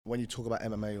When you talk about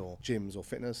MMA or gyms or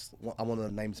fitness, I'm one of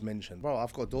the names mentioned. Bro,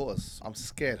 I've got daughters. I'm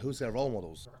scared. Who's their role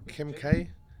models? Kim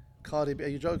K? Cardi B? Are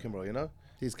you joking, bro? You know?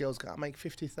 These girls got to make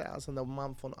 50,000 a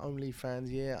month on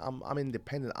OnlyFans. Yeah, I'm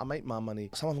independent. I make my money.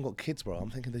 Some of them got kids, bro.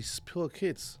 I'm thinking these pure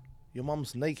kids. Your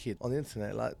mum's naked on the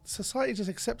internet. Like, society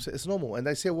just accepts it. It's normal. And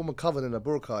they see a woman covered in a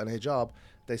burqa and a hijab,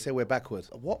 they say we're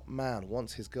backwards. What man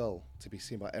wants his girl to be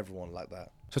seen by everyone like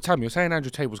that? So tell me, you're saying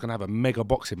Andrew Tate was going to have a mega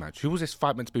boxing match. Who was this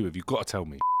fight meant to be with? You've got to tell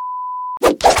me.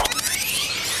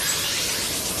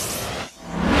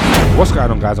 What's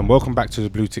going on, guys, and welcome back to the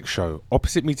Blue Tick Show.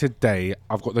 Opposite me today,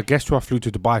 I've got the guest who I flew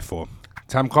to Dubai for.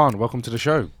 Tam Khan, welcome to the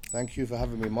show. Thank you for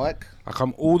having me, Mike. I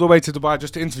come all the way to Dubai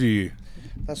just to interview you.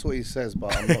 That's what he says,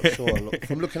 but I'm not sure. Look,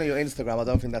 from looking at your Instagram, I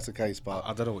don't think that's the case, but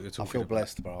I don't know what you're talking about. I feel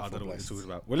blessed, bro. I don't know what you're talking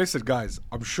about. Well, listen, guys,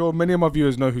 I'm sure many of my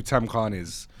viewers know who Tam Khan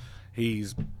is.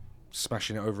 He's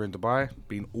smashing it over in Dubai,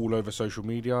 been all over social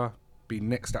media, been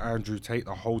next to Andrew Tate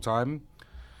the whole time.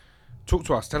 Talk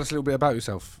to us. Tell us a little bit about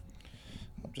yourself.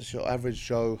 I'm just your average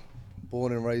Joe,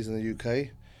 born and raised in the UK,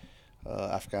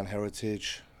 Afghan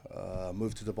heritage,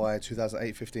 moved to Dubai in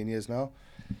 2008, 15 years now.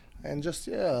 And just,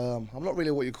 I'm not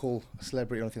really what you call a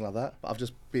celebrity or anything like that, but I've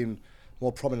just been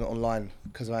more prominent online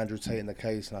because of Andrew Tate in the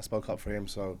case, and I spoke up for him.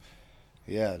 So,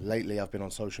 yeah, lately I've been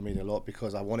on social media a lot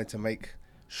because I wanted to make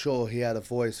sure he had a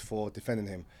voice for defending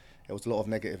him. There was a lot of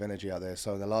negative energy out there.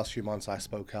 So in the last few months, I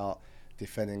spoke out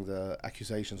defending the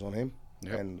accusations on him.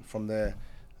 Yep. And from there,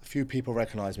 a few people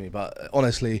recognise me. But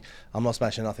honestly, I'm not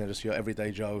smashing nothing. I'm just your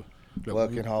everyday Joe,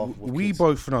 working hard. We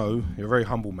both know you're a very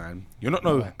humble man. You're not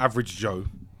no average Joe.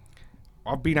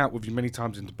 I've been out with you many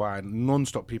times in Dubai, and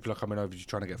non-stop people are coming over to you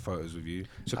trying to get photos with you.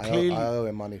 So clearly, I owe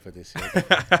him money for this.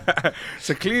 Yeah.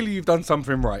 So clearly, you've done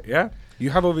something right. Yeah,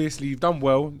 you've done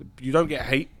well. You don't get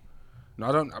hate. No,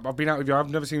 I don't. I've been out with you.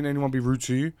 I've never seen anyone be rude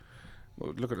to you.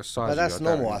 Well, look at the size. But that's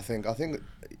normal. I think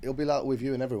it'll be like with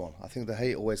you and everyone. I think the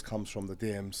hate always comes from the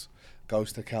DMs,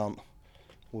 ghost account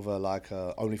with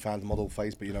a OnlyFans model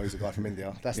face, but you know he's a guy from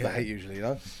India. That's the hate usually, you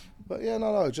know. But yeah,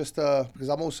 no, just because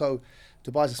I'm also.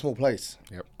 Dubai's a small place.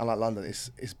 Yep. Unlike London,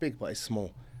 it's big but it's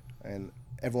small, and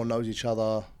everyone knows each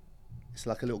other. It's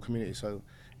like a little community. So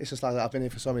it's just like that. I've been here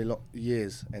for so many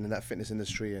years, and in that fitness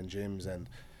industry and gyms and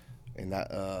in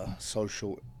that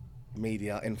social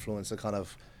media influencer kind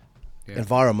of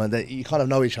environment, that you kind of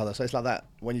know each other. So it's like that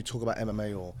when you talk about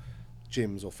MMA or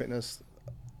gyms or fitness.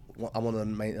 I'm one of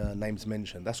the names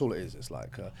mentioned. That's all it is. It's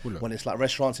like when it's like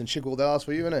restaurants in Chigwell, they ask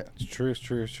for you, innit? It's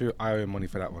true. I owe him money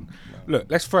for that one. No.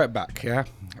 Look, let's throw it back, yeah?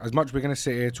 As much as we're going to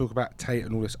sit here, talk about Tate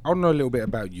and all this, I want to know a little bit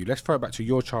about you. Let's throw it back to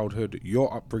your childhood,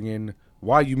 your upbringing,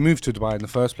 why you moved to Dubai in the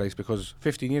first place, because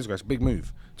 15 years ago, it's a big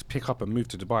move. To pick up and move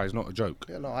to Dubai is not a joke.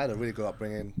 Yeah, no, I had a really good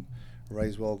upbringing,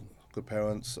 raised well, good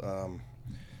parents.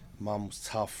 Mum was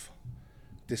tough,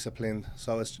 disciplined.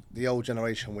 So it's the old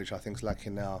generation, which I think is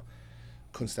lacking now.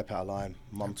 Couldn't step out of line.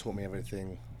 Mum taught me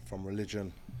everything from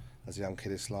religion as a young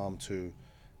kid, Islam, to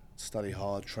study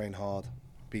hard, train hard,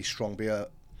 be strong, be a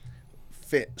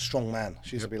fit, strong man.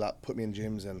 She used to be like, put me in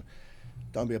gyms and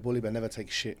don't be a bully, but never take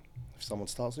shit. If someone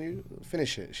starts on you,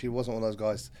 finish it. She wasn't one of those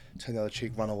guys, turn the other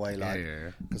cheek, run away.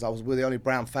 Because we're the only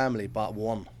brown family but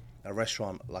one, a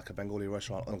restaurant, like a Bengali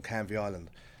restaurant on Canvey Island.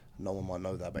 No one might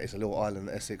know that, but it's a little island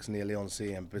in Essex near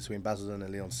Leigh-on-Sea and between Basildon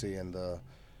and Leigh-on-Sea, and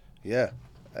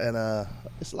And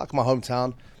it's like my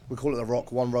hometown. We call it the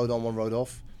Rock, one road on, one road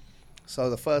off. So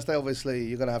the first day, obviously,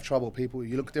 you're going to have trouble. People,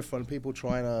 you look different. People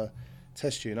trying to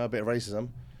test you, a bit of racism.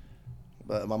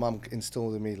 But my mum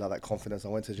instilled in me like that confidence. I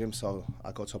went to the gym, so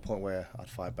I got to a point where I'd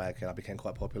fight back, and I became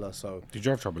quite popular. So did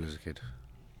you have trouble as a kid?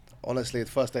 Honestly,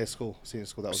 the first day of school, senior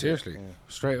school, that was seriously? Yeah.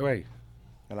 Straight away?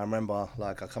 And I remember,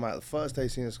 I come out the first day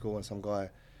of senior school, and some guy,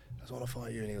 I just want to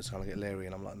fight you, and he was trying to get Larry,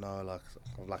 and I'm like, no,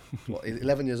 I'm what,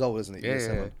 11 years old, isn't it?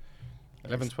 Yeah.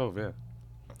 11, 12, yeah.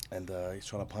 And he's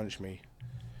trying to punch me,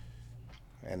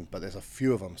 but there's a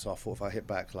few of them, so I thought if I hit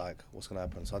back, what's going to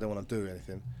happen? So I didn't want to do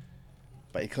anything,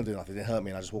 but he couldn't do nothing. It hurt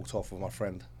me, and I just walked off with my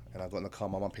friend, and I got in the car.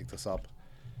 My mum picked us up.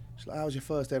 She's like, how was your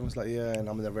first day? Everyone's like, yeah, and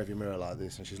I'm in the rearview mirror like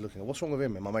this, and she's looking, what's wrong with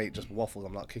him? And my mate just waffled.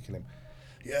 I'm like kicking him.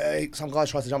 Yeah, some guy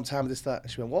tried to jump Tam, this, that.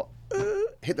 And she went, what?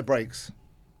 Hit the brakes.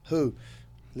 Who?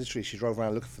 Literally, she drove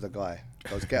around looking for the guy.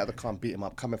 Goes, get out of the car and beat him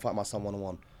up. Come and fight my son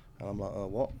one-on-one. And I'm like,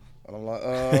 what? And I'm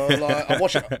like, I'm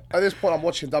watching. At this point, I'm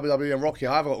watching WWE and Rocky.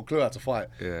 I haven't got a clue how to fight.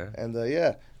 Yeah. And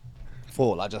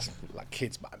just like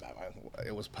kids, man.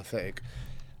 It was pathetic.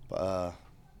 But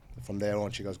from there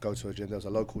on, she goes, go to a gym. There was a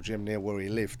local gym near where he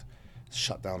lived. It's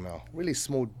shut down now. Really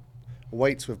small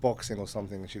weights with boxing or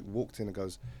something. And she walked in and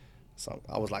goes,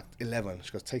 I was like 11.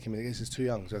 She goes, take him. This is too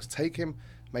young. She goes, take him,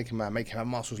 make him man, make him have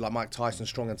muscles like Mike Tyson,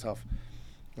 strong and tough.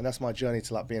 And that's my journey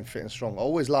to like being fit and strong. I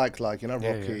always like you know,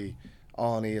 Yeah, Rocky,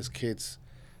 Arnie as kids,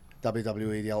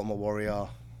 WWE, The Ultimate Warrior.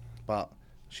 But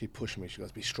she pushed me. She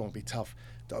goes, be strong, be tough.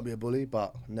 Don't be a bully,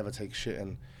 but never take shit.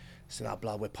 And it's in our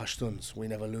blood. We're Pashtuns. We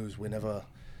never lose. We never,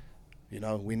 you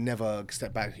know, we never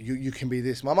step back. You can be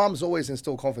this. My mum's always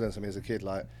instilled confidence in me as a kid.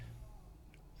 Like,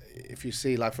 if you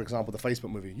see, like, for example, the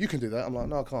Facebook movie, you can do that. I'm like,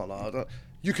 no, I can't. Like, I don't.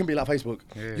 You can be like Facebook.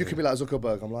 Yeah. You can be like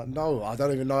Zuckerberg. I'm like, no, I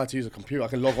don't even know how to use a computer. I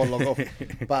can log on, log off.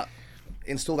 But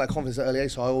instill that confidence at early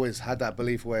age. So I always had that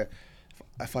belief where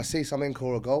if I see something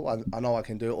or a goal, I know I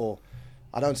can do it, or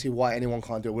I don't see why anyone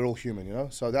can't do it. We're all human, you know?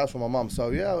 So that's from my mum. So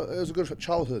yeah, it was a good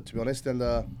childhood, to be honest. And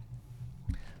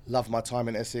loved my time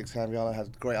in Essex, Canviana. Had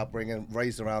a great upbringing,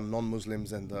 raised around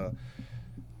non-Muslims and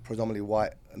predominantly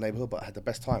white neighborhood, but I had the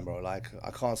best time, bro. Like,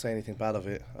 I can't say anything bad of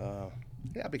it.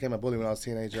 Yeah, I became a bully when I was a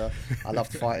teenager. I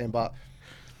loved fighting, but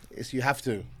you have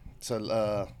to.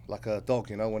 So like a dog,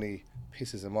 you know, when he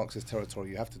pisses and marks his territory,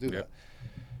 you have to do that.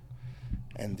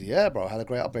 And yeah, bro, I had a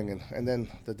great upbringing. And then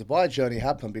the Dubai journey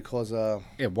happened because...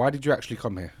 why did you actually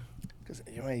come here? Because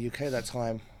you know, in UK at that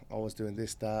time, I was doing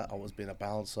this, that. I was being a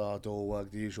bouncer, door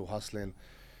work, the usual hustling.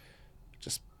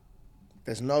 Just,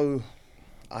 there's no...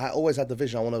 I always had the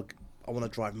vision, I want to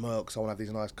drive Mercs, I want to have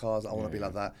these nice cars, I want to be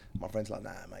like that. My friends are like,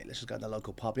 nah, mate, let's just go to the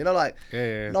local pub. You know, like,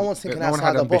 no one's thinking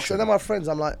outside the box. And then my friends,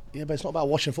 I'm like, yeah, but it's not about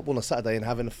watching football on a Saturday and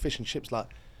having fish and chips. Like,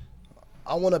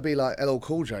 I want to be like LL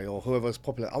Cool J or whoever's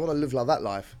popular. I want to live like that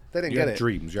life. They didn't get it.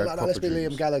 Dreams. You had like, proper let's be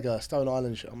dreams. Liam Gallagher, Stone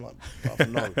Island shit. I'm like,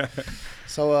 no.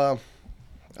 So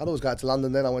I'd always go out to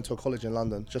London. Then I went to a college in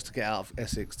London just to get out of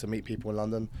Essex to meet people in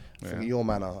London. I think your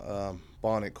manor,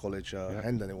 Barnet College,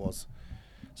 Hendon it was.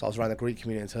 So I was around the Greek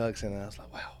community in Turks, and I was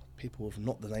like, wow, people with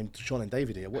not the name Sean and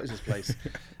David here. What is this place?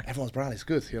 Everyone's brown. It's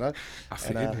good, you know. I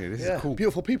fit in here. This is cool.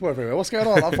 Beautiful people everywhere. What's going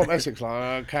on? I'm from Essex,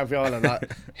 like Canvey Island.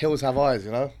 Like, hills have eyes,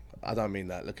 you know. I don't mean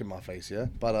that. Look at my face, yeah.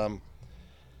 But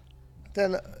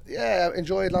then I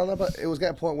enjoyed London, but it was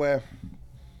getting a point where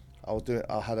I was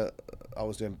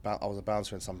a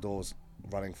bouncer in some doors,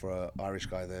 running for an Irish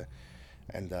guy there,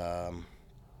 and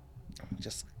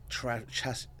just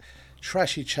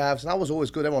trashy chavs, and I was always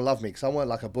good. Everyone loved me because I weren't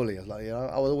like a bully. I was like, you know,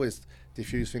 I would always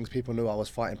diffuse things. People knew I was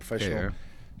fighting professional. Yeah.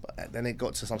 But then it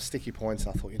got to some sticky points,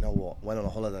 and I thought, you know what? Went on a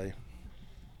holiday,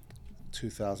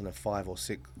 2005 or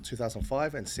 6,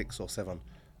 2005 and 6 or 7,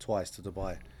 twice to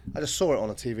Dubai. I just saw it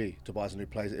on a TV. Dubai's a new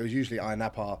place. It was usually Ayia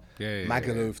Napa,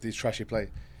 Magaluf, these trashy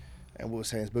places. And we were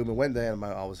saying it's booming. Went there and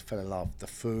I fell in love. The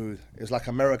food. It was like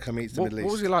America meets the Middle East.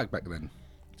 What was it like back then?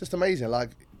 Just amazing. Like,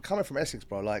 coming from Essex,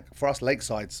 bro, like, for us,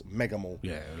 Lakeside's mega mall.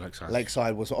 Yeah, Lakeside.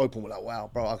 Lakeside was open. We're like, wow,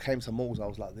 bro, I came to malls, I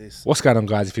was like this. What's going on,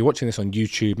 guys? If you're watching this on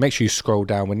YouTube, make sure you scroll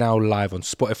down. We're now live on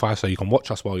Spotify, so you can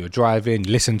watch us while you're driving,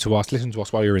 listen to us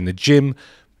while you're in the gym.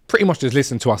 Pretty much just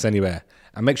listen to us anywhere.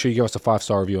 And make sure you give us a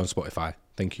 5-star review on Spotify.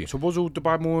 Thank you. So was all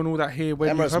Dubai Mall and all that here?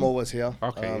 Emirates Mall was here.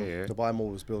 Okay, Dubai Mall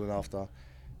was building after.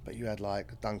 But you had,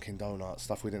 like, Dunkin' Donuts,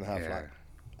 stuff we didn't have, like...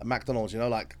 McDonald's, you know,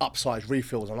 like upsize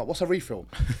refills. I'm like, what's a refill?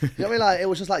 You know what I mean? Like, it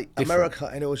was just like America,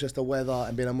 and it was just the weather,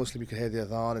 and being a Muslim, you could hear the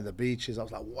adhan and the beaches. I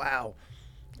was like, wow.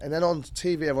 And then on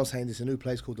TV, everyone's saying there's a new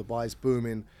place called Dubai, it's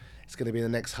booming. It's going to be the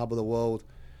next hub of the world.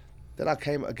 Then I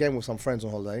came again with some friends on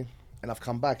holiday, and I've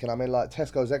come back, and I'm in like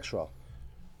Tesco's Extra.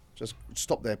 Just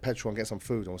stop there, petrol, and get some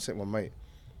food. And we're sitting with my mate.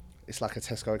 It's like a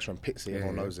Tesco Extra in Pitsy,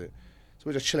 everyone knows it. So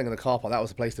we're just chilling in the car park. That was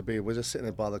the place to be. We're just sitting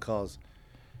there by the cars.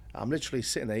 I'm literally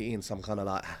sitting there eating some kind of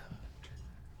like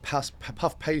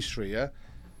puff pastry, yeah?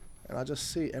 And I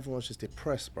just see everyone's just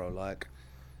depressed, bro. Like,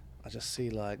 I just see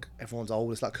like everyone's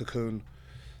old. It's like Cocoon.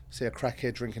 See a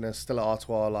crackhead drinking a Stella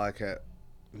Artois like at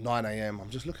 9 a.m. I'm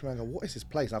just looking around and go, what is this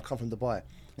place? And I've come from Dubai. I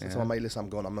said to my mate, listen, I'm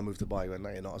gone. I'm going to move to Dubai. He went, no,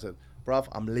 you're not. I said, bruv,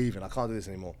 I'm leaving. I can't do this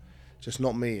anymore. Just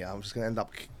not me. I'm just going to end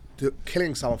up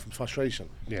killing someone from frustration.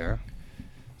 Yeah.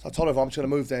 So I told her I'm just going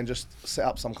to move there and just set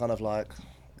up some kind of like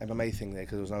MMA thing there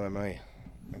because there was no MMA.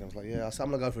 And I was like, yeah. I said, I'm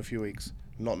going to go for a few weeks.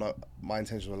 My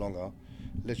intentions were longer.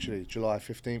 Literally, July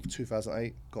 15th,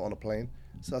 2008, got on a plane.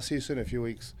 So I'll see you soon in a few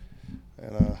weeks.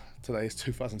 And today is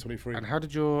 2023. And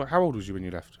how old was you when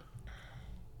you left?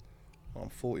 I'm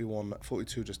 41,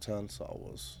 42 just turned, so I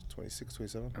was 26,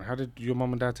 27. And how did your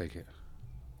mum and dad take it?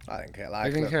 I didn't care. They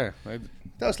Like, didn't care?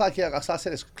 that was like, yeah, I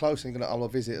said it's close and I'm going to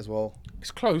visit as well.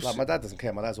 It's close. Like, my dad doesn't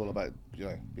care. My dad's all about, you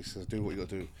know, he says, do what you got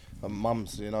to do. My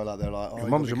mum's, you know, like, they're like, oh, your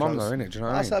mum's your mum though, innit? Do you know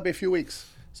what I mean? said I'll be a few weeks.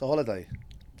 It's a holiday.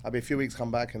 I'll be a few weeks,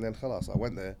 come back, and then, so I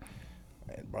went there.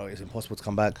 And, bro, it's impossible to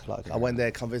come back. Like, I went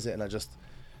there, come visit, and I just,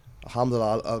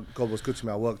 alhamdulillah, God was good to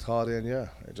me. I worked hard, and yeah,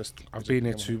 I've been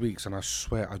here 2 weeks, and I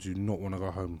swear I do not want to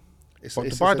go home. But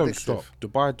Dubai don't stop.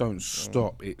 Dubai don't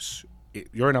stop.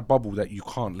 You're in a bubble that you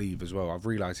can't leave as well. I've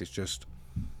realised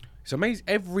It's amazing.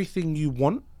 Everything you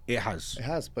want, it has. It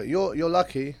has, but you're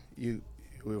lucky.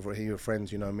 We're here,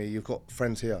 friends. You know me. You've got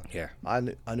friends here. Yeah. I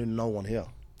knew no one here.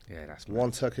 Yeah, that's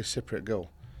one Turkish Cypriot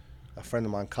girl, a friend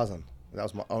of mine, cousin. That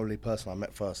was my only person I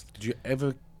met first. Did you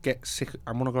ever get sick?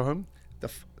 I want to go home.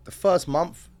 The first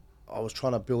month, I was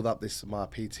trying to build up my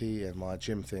PT and my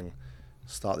gym thing,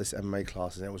 start this MMA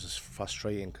classes, and it was just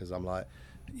frustrating because I'm like,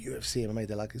 UFC MMA.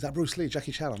 They're like, is that Bruce Lee,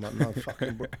 Jackie Chan? I'm like, no,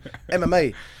 fucking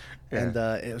MMA. Yeah. And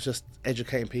it was just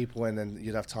educating people, and then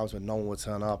you'd have times when no one would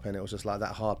turn up, and it was just like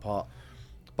that hard part.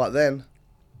 But then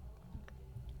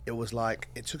it was like,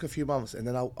 it took a few months, and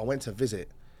then I went to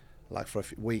visit like for a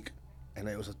week, and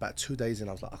it was about 2 days in.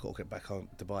 I was like, I gotta get back home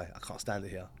to Dubai. I can't stand it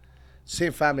here.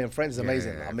 Seeing family and friends is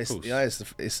amazing. I miss, you know,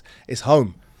 it's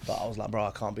home. But I was like, bro,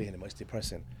 I can't be here anymore. It's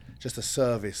depressing. Just the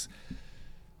service,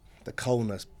 the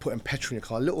coldness, putting petrol in your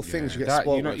car, little things you get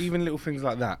spoiled you know, with. even little things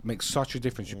like that make such a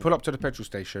difference. You pull up to the petrol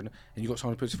station and you got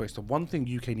someone who puts your face. The one thing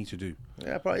UK need to do.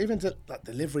 Yeah, bro. Even like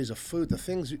deliveries of food, the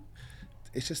things,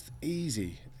 it's just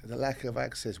easy. The lack of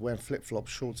access, wearing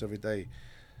flip-flops, shorts every day,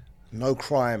 no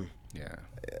crime. Yeah.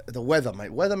 The weather,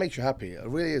 mate. Weather makes you happy. It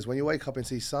really is. When you wake up and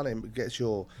see sun, it gets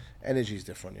your energies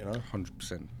different, you know?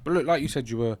 100%. But look, like you said,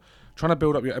 you were trying to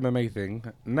build up your MMA thing.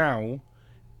 Now,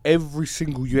 every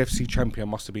single UFC champion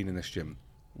must have been in this gym.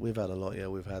 We've had a lot, yeah.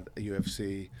 We've had a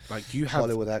UFC, like you have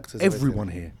Hollywood actors, everyone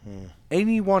here.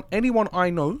 Anyone I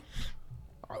know,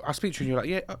 I speak to you and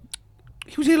you're like,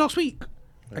 he was here last week.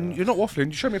 And you're not waffling.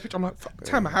 You show me a picture. I'm like,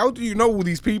 Tam, how do you know all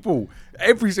these people?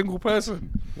 Every single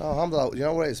person. No, alhamdulillah. You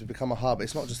know what? It's become a hub.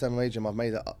 It's not just MMA gym. I've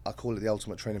made it. I call it the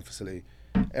ultimate training facility.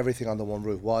 Everything under one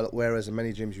roof. Whereas in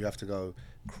many gyms you have to go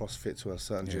CrossFit to a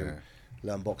certain gym,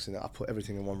 learn boxing. I put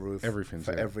everything in one roof. Everything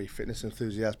for every fitness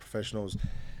enthusiast, professionals.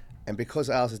 And because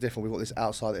ours is different, we've got this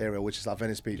outside area, which is like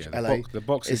Venice Beach, LA. The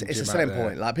boxing it's a selling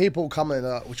point. Like people come in,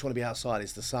 which want to be outside.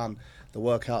 It's the sun, the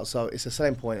workout. So it's a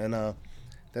selling point, and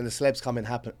then the celebs come in,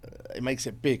 it makes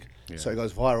it big. Yeah. So it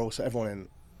goes viral. So everyone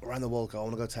around the world go, I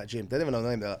want to go to that gym. They don't even know the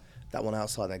name of that one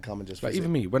outside. They come and just like visit.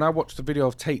 Even me, when I watched the video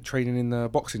of Tate training in the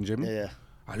boxing gym,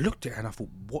 I looked at it and I thought,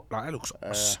 what? Like, that looks,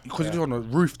 because it's on a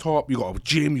rooftop, you got a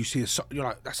gym, you see you're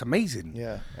like, that's amazing.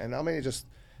 Yeah. And I mean, it just,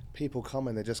 people come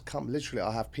and they just come. Literally,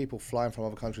 I have people flying from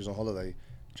other countries on holiday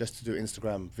just to do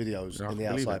Instagram videos in the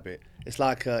outside bit. It's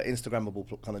like an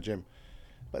Instagrammable kind of gym.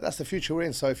 But that's the future we're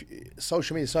in. So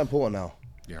social media is so important now.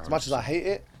 Yeah, as much as I hate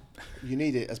it, you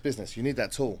need it as business. You need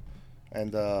that tool,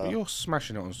 and but you're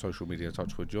smashing it on social media.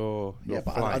 Touchwood, you're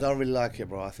but I don't really like it,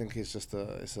 bro. I think it's just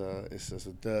it's just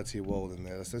a dirty world in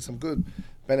there. There's some good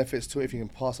benefits to it if you can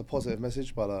pass a positive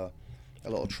message, but a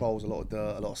lot of trolls, a lot of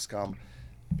dirt, a lot of scum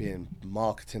being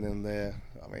marketing in there.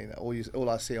 I mean, all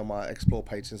I see on my explore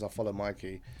page since I follow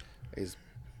Mikey is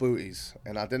booties,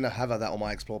 and I didn't have that on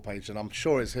my explore page, and I'm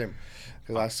sure it's him,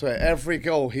 because I swear every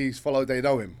girl he's followed, they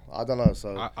know him. I don't know,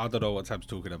 so I don't know what Tab's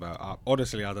talking about.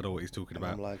 Honestly, I don't know what he's talking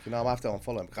about. I'm like, you know, I'm gonna have to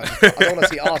unfollow him, because I don't want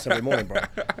to see arse every morning, bro.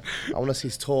 I want to see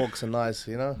his talks and nice,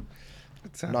 you know,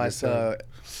 nice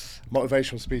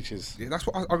motivational speeches. Yeah, that's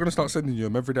what I'm gonna start sending you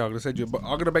them every day. I'm gonna send you, but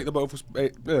I'm gonna make the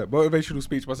motivational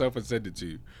speech myself and send it to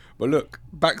you. But look,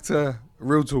 back to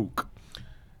real talk.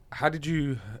 How did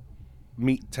you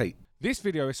meet Tate? This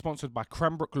video is sponsored by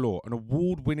Cranbrook Law, an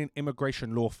award-winning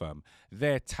immigration law firm.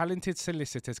 Their talented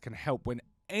solicitors can help when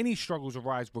any struggles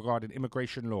arise regarding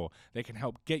immigration law. They can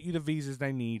help get you the visas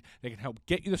they need. They can help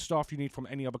get you the staff you need from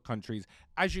any other countries.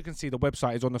 As you can see, the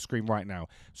website is on the screen right now.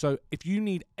 So if you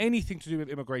need anything to do with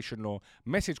immigration law,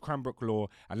 message Cranbrook Law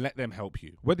and let them help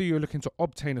you. Whether you're looking to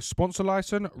obtain a sponsor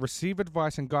license, receive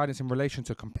advice and guidance in relation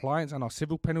to compliance and our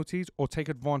civil penalties, or take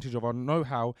advantage of our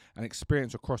know-how and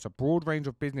experience across a broad range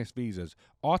of business visas,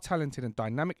 our talented and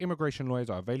dynamic immigration lawyers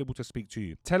are available to speak to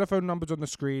you. Telephone numbers on the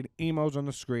screen, emails on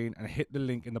the screen, and hit the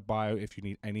link in the bio if you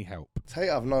need any help.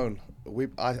 Tate, I've known.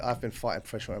 I've been fighting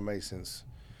professional MMA since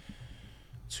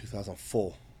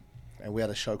 2004, and we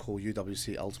had a show called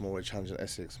UWC Ultimate Warrior Challenge in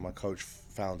Essex. My coach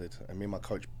founded, and me and my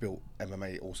coach built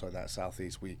MMA also in that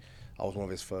southeast. I was one of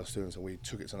his first students, and we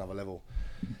took it to another level.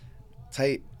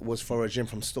 Tate was for a gym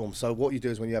from Storm. So what you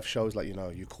do is when you have shows, like, you know,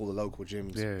 you call the local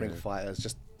gyms, bring fighters,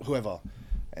 just whoever.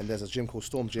 And there's a gym called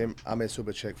Storm Gym. Amir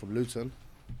Subacek from Luton,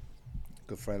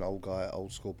 good friend, old guy,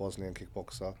 old school Bosnian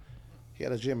kickboxer. He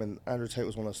had a gym, and Andrew Tate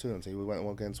was one of the students. He went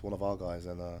against one of our guys,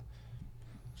 and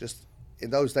just in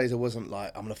those days, it wasn't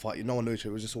like, I'm gonna fight you. No one knew each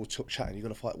other. It was just all chatting. You're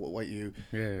gonna fight what weight you?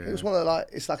 It was one of the,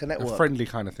 it's like a network, a friendly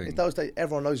kind of thing. In those days,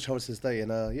 everyone knows each other to this day.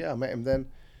 And I met him then.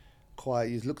 Quiet.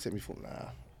 He looked at me, thought, nah,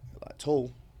 like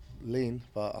tall, lean,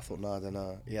 but I thought, nah. Then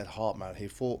he had heart, man. He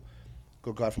fought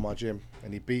good guy from our gym,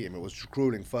 and he beat him. It was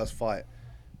grueling first fight.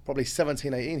 probably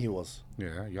 17, 18 he was.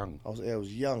 Yeah, young. I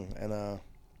was young, and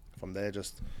from there,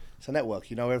 just it's a network.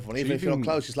 You know everyone, So even if you're not been-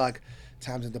 close. It's like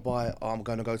Tam's in Dubai. Oh, I'm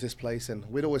going to go to this place, and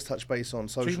we'd always touch base on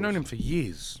So socials. you've known him for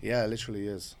years. Yeah, literally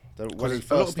years. When he Because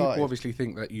first a lot of people started, obviously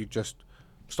think that you just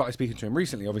started speaking to him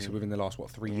recently, obviously within the last,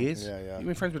 3 years? yeah, yeah. You've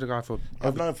been friends with the guy for...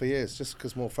 I've known him for years, just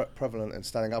because more prevalent and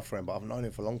standing up for him. But I've known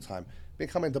him for a long time. Been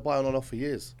coming to Dubai on and off for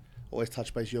years. Always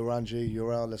touch base. You're around, G. You're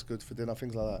around. Let's go for dinner.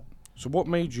 Things like that. So what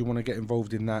made you want to get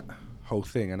involved in that whole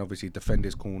thing and obviously defend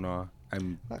his corner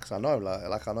and... Like I know,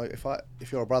 like I know,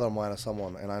 if you're a brother of mine or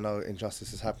someone, and I know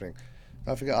injustice is happening,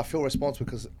 don't forget I feel responsible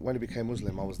because when he became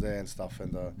Muslim, I was there and stuff,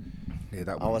 and Yeah,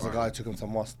 that I was the viral. guy who took him to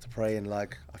mosque to pray, and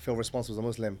like I feel responsible as a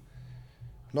Muslim.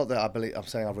 Not that I'm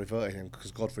saying I've reverted him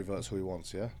because God reverts who He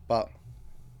wants, yeah. But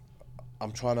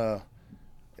I'm trying to.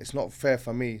 It's not fair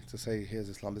for me to say, "Here's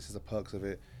Islam. This is the perks of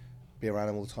it." Be around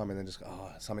him all the time, and then just go,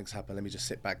 "Oh, something's happened. Let me just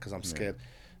sit back because I'm scared."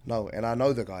 No, and I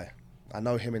know the guy. I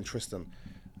know him and Tristan.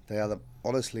 They are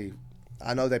honestly.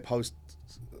 I know they post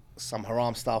some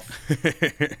haram stuff,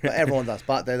 but everyone does.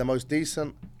 But they're the most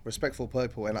decent, respectful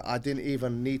people, and I didn't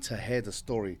even need to hear the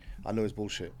story. I knew it's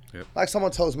bullshit. Yep. Like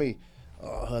someone tells me,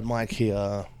 oh, I heard Mikey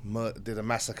did a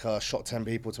massacre, shot 10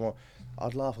 people tomorrow.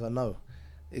 I'd laugh. I go, no.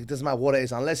 It doesn't matter what it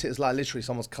is, unless it's like literally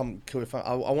someone's come kill your family.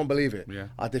 I won't believe it. Yeah.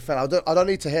 I defend. I don't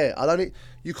need to hear.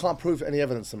 You can't prove any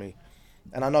evidence to me,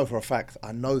 and I know for a fact.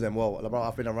 I know them well. Like, bro,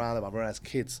 I've been around them. I've been around his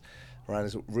kids,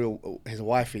 around his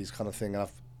wifey's kind of thing.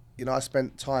 And I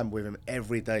spent time with him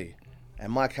every day.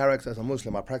 And my character as a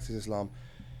Muslim, I practice Islam.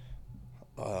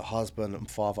 Husband and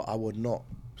father, I would not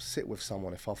sit with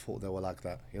someone if I thought they were like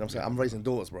that. You know what I'm saying? I'm raising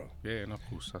daughters, bro. Yeah, and of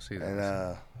course, I see that.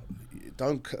 And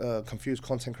don't confuse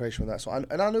content creation with that. So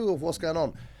I knew of what's going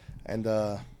on, and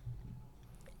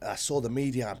I saw the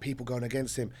media and people going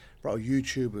against him. Bro,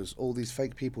 YouTubers, all these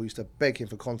fake people used to beg him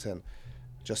for content,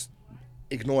 just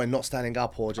ignoring, not standing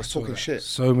up, or just talking shit.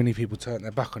 So many people turned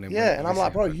their back on him. Yeah, and I'm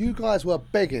like, bro, you guys were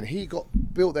begging. He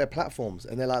built their platforms,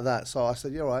 and they're like that. So I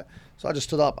said, you're right. So I just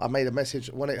stood up. I made a message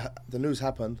when the news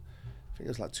happened. I think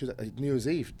it was like New Year's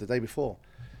Eve, the day before.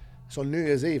 So on New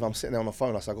Year's Eve, I'm sitting there on the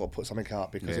phone. I said, I got to put something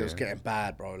out because it was getting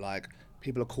bad, bro. Like,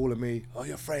 people are calling me, oh,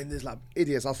 your friend is like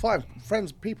idiots. I was fine.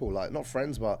 Friends, people, like, not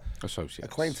friends, but associates,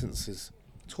 acquaintances,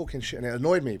 talking shit. And it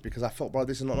annoyed me because I felt, bro,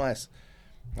 this is not nice.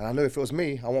 And I knew if it was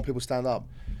me, I want people to stand up.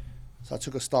 So I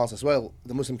took a stance as well.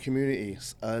 The Muslim community,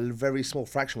 a very small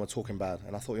fraction were talking bad.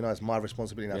 And I thought, it's my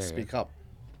responsibility now to speak up.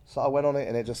 So I went on it,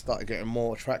 and it just started getting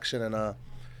more traction, and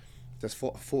just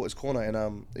fought his corner.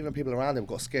 And even people around him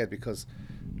got scared because,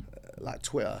 like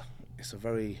Twitter, it's a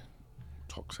very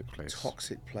toxic place.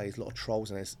 A lot of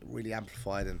trolls, and it's really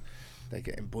amplified, and they're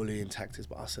getting bullying tactics.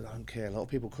 But I said, I don't care. A lot of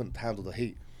people couldn't handle the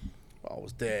heat. But I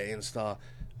was there, Insta.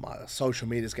 My social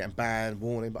media's getting banned,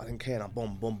 warning, but I didn't care. And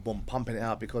I'm boom, pumping it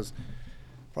out because,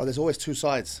 bro, there's always two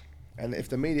sides. And if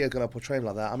the media are going to portray him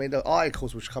like that, I mean, the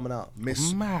articles which are coming out,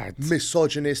 mad.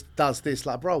 Misogynist does this.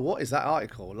 Like, bro, what is that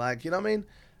article? Like, you know what I mean?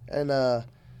 And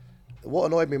what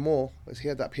annoyed me more was he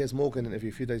had that Piers Morgan interview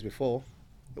a few days before.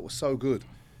 It was so good.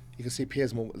 You can see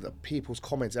Piers Morgan, the people's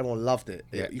comments, everyone loved it.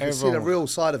 Yeah, you can see the real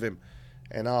side of him.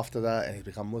 And after that, and he's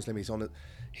become Muslim.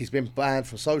 He's been banned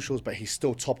from socials, but he's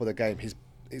still top of the game.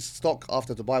 His stock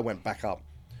after Dubai went back up,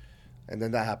 and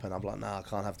then that happened. I'm like, nah, I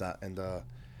can't have that. And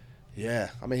yeah,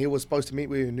 I mean, he was supposed to meet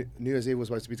with New Year's Eve. Was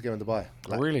supposed to be together in Dubai.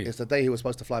 Like, really? It's the day he was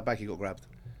supposed to fly back. He got grabbed.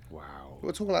 Wow. We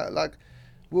were talking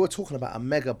we were talking about a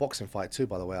mega boxing fight too.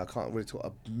 By the way, I can't really talk.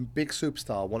 A big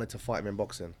superstar wanted to fight him in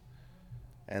boxing,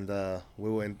 and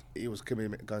he was going to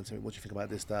me. What do you think about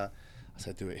this, that? I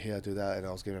said, do it here, do that, and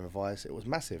I was giving him advice. It was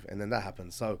massive, and then that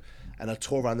happened. So, and a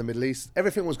tour around the Middle East,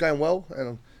 everything was going well,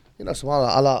 and subhanAllah,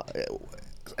 Allah,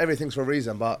 everything's for a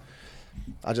reason, but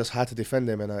I just had to defend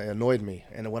him, and it annoyed me.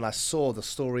 And when I saw the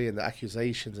story and the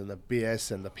accusations and the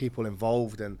BS and the people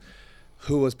involved and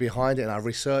who was behind it, and I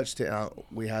researched it,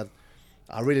 and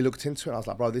I really looked into it. And I was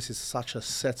like, bro, this is such a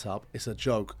setup. It's a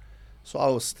joke. So I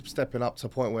was stepping up to a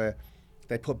point where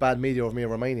they put bad media of me in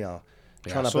Romania.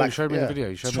 Yeah, you showed me the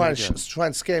video. Try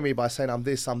and scare me by saying I'm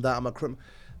this, I'm that, I'm a criminal.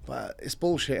 But it's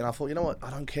bullshit. And I thought, you know what? I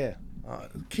don't care.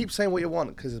 Keep saying what you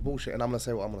want because it's bullshit, and I'm going to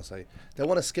say what I'm going to say. They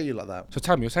want to scare you like that. So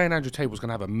tell me, you're saying Andrew Tate was going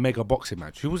to have a mega boxing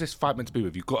match. Who was this fight meant to be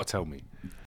with? You've got to tell me.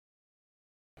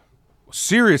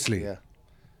 Seriously? Yeah.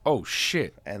 Oh,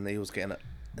 shit. And he was getting it.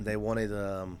 And they wanted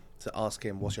to ask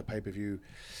him, what's your pay-per-view?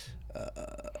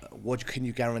 What can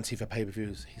you guarantee for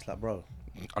pay-per-views? He's like, bro,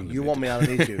 Unlimited. You want me, I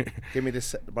don't need you. Give me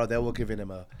this. Bro, they were giving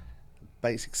him a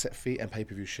basic set fee and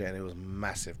pay-per-view share, and it was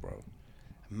massive, bro.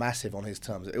 Massive on his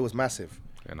terms. It was massive.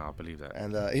 Yeah, no, I believe that.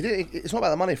 And it's not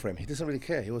about the money for him. He doesn't really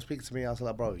care. He was speaking to me. I was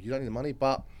like, bro, you don't need the money,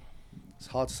 but it's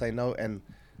hard to say no. And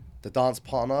The dance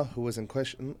partner who was in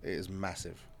question is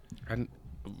massive. And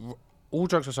all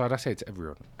jokes aside, I say it to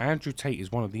everyone. Andrew Tate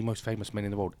is one of the most famous men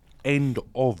in the world. End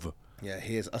of. Yeah,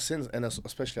 he is. And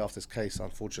especially after this case,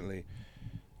 unfortunately,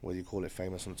 whether you call it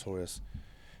famous, notorious,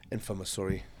 infamous,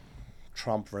 sorry,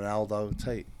 Trump, Ronaldo,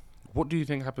 Tate. What do you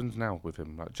think happens now with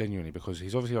him? Like, genuinely, because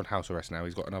he's obviously on house arrest now.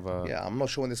 He's got another... Yeah, I'm not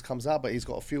sure when this comes out, but he's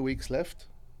got a few weeks left,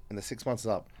 and the 6 months is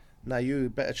up. Now you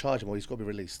better charge him, or he's got to be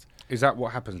released. Is that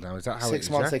what happens now? Is that how 6 it is,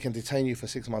 months, yeah? they can detain you for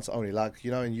 6 months only. Like,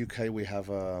 you know, in UK we have,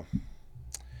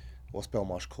 what's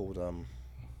Belmarsh called?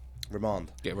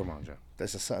 Remand. Get remand, yeah.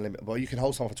 There's a certain limit. But you can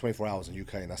hold someone for 24 hours in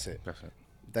UK, and that's it. That's it.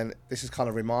 Then this is kind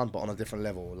of remand, but on a different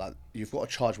level. Like, you've got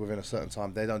to charge within a certain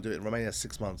time. They don't do it. In Romania,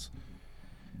 6 months.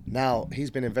 Now,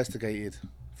 he's been investigated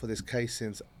for this case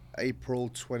since April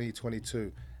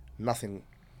 2022. Nothing.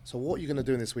 So what are you going to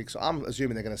do in this week? So I'm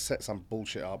assuming they're going to set some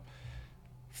bullshit up,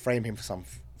 frame him for some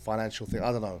financial thing.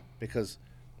 I don't know, because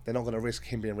they're not going to risk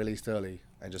him being released early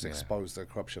and just expose the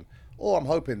corruption. Or I'm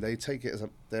hoping they take it as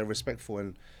they're respectful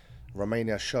and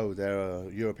Romania show they're a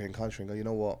European country and go, you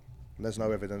know what? There's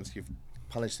no evidence. You've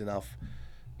punished enough.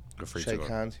 You're free Shake to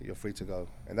go. hand. You're free to go.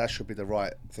 And that should be the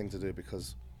right thing to do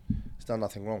because he's done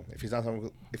nothing wrong. If he's done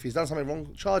something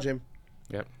wrong, charge him.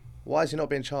 Yep. Why is he not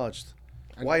being charged?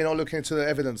 Why are you not looking into the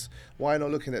evidence? Why are you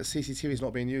not looking at CCTV is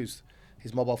not being used?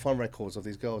 His mobile phone records of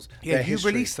these girls. Yeah, their you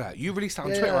history. released that. You released that on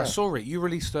Yeah. Twitter. I saw it. You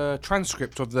released a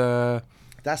transcript of the...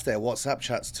 That's their WhatsApp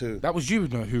chats too. That was you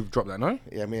who dropped that, no?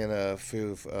 Yeah, me and a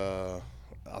few of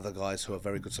other guys who are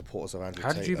very good supporters of Andrew How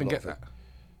Tate. did you even A lot get of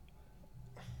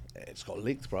that? It's got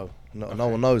leaked, bro. No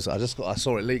one knows. I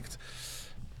saw it leaked.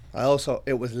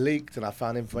 It was leaked, and I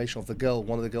found information of the girl,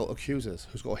 one of the girl accusers,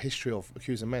 who's got a history of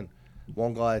accusing men.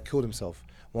 One guy killed himself.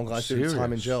 One guy's doing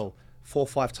time in jail 4 or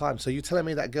 5 times. So you telling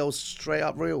me that girl's straight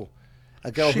up real?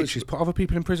 A girl Shit, she's put other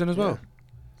people in prison as well.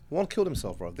 One killed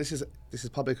himself, bro. This is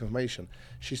public information.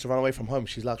 She used to run away from home.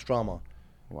 She likes drama.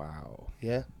 Wow.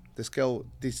 Yeah. This girl,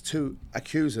 these 2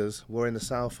 accusers were in the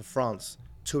south of France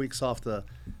 2 weeks after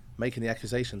making the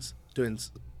accusations, doing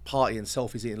partying,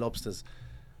 selfies, eating lobsters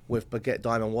with baguette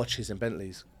diamond watches and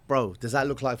Bentleys. Bro, does that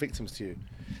look like victims to you?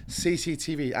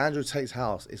 CCTV, Andrew Tate's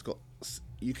house,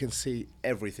 you can see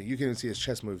everything. You can even see his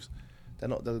chess moves. They're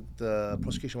not, the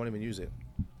prosecution won't even use it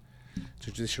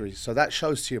to judiciary. So that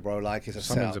shows to you, bro, like it's a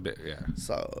Something's setup. a bit, yeah.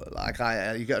 So, like,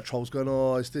 you get trolls going,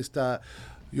 oh, it's this, that.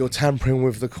 You're tampering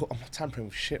with I'm not tampering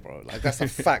with shit, bro. Like, that's the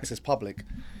facts. It's public.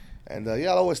 And,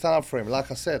 I'll always stand up for him.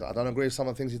 Like I said, I don't agree with some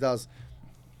of the things he does.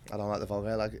 I don't like the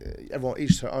vulgar. Like, everyone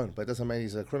each to their own. But it doesn't mean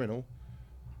he's a criminal.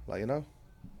 Like, you know?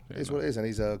 It is what it is. And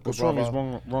he's a good What's brother.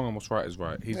 wrong is wrong and what's right is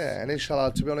right. Yeah, and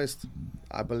inshallah, to be honest,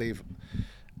 I believe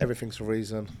everything's for a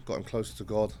reason. Got him closer to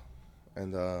God.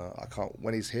 And I can't...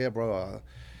 When he's here, bro,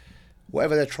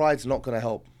 whatever they tried is not going to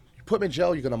help. You put him in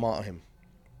jail, you're going to martyr him.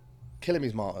 Kill him,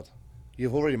 he's martyred.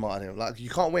 You've already martyred him. Like, you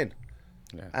can't win.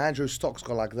 Yeah. Andrew's stock's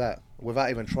gone like that without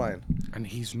even trying. And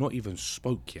he's not even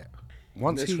spoke yet.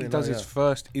 Once he Literally does not, his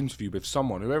first interview with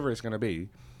someone, whoever it's going to be,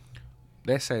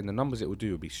 they're saying the numbers it will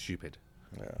do will be stupid.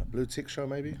 Yeah, Blue Tick Show,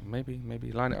 maybe? Maybe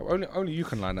line it up. Only you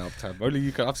can line it up, Tab. Only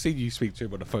you can. I've seen you speak to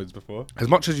him on the phones before. As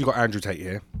much as you got Andrew Tate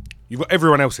here, you've got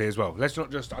everyone else here as well. Let's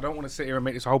not just... I don't want to sit here and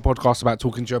make this whole podcast about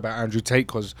talking to you about Andrew Tate,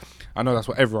 because I know that's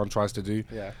what everyone tries to do.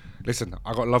 Yeah. Listen,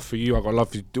 I got love for you. I got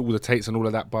love for all the Tates and all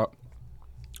of that, but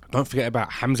don't forget about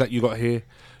Hamzat you got here.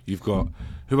 You've got...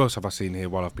 Who else have I seen here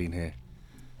while I've been here?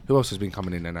 Who else has been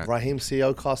coming in and out? Raheem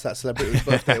CEO cast that celebrity's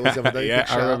birthday. It was the other day. Yeah, Big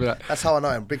I shout remember out. that. That's how I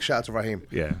know him. Big shout out to Raheem.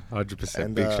 Yeah, 100%.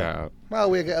 And, Big shout out. Well,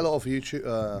 we get a lot of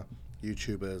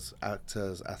YouTubers,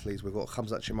 actors, athletes. We've got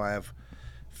Khamzat Chimaev,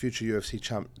 future UFC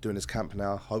champ, doing his camp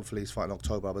now. Hopefully he's fighting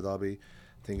October, Abu Dhabi.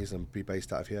 I think he's going to be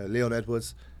based out of here. Leon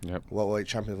Edwards, welterweight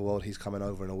champion of the world. He's coming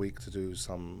over in a week to do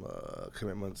some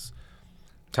commitments.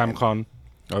 Tam Khan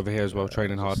over here as well,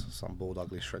 training hard. Some bald,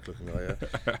 ugly, Shrek-looking guy,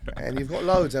 yeah. And you've got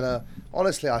loads. And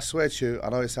honestly, I swear to you, I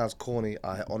know it sounds corny.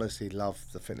 I honestly love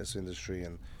the fitness industry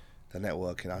and the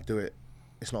networking. I do it.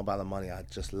 It's not about the money. I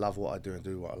just love what I do and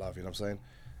do what I love. You know what I'm saying?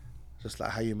 Just like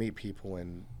how you meet people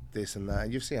and this and that.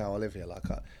 And you've seen how I live here. Like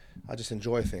I just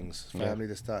enjoy things. Family,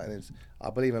 this, that. And I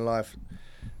believe in life.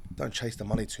 Don't chase the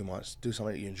money too much. Do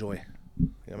something that you enjoy. You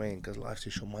know what I mean? Because life's too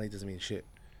short. Money doesn't mean shit.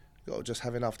 You got to just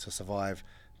have enough to survive.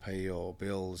 Pay your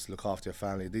bills, look after your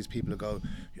family. These people who go,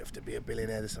 you have to be a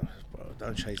billionaire. This, bro,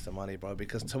 don't chase the money, bro,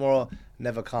 because tomorrow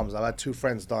never comes. I've had 2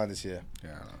 friends dying this year.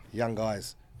 Yeah, young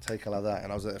guys, take it like that.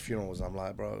 And I was at the funerals. I'm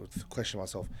like, bro, question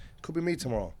myself, could be me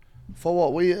tomorrow.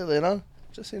 For what? You know,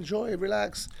 just enjoy,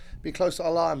 relax, be close to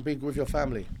Allah, and be with your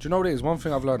family. Do you know what it is? One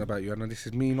thing I've learned about you, and this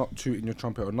is me not tooting your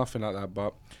trumpet or nothing like that,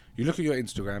 but you look at your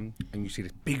Instagram and you see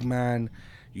this big man.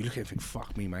 you look at it and think,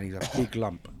 fuck me, man, he's a big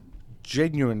lump.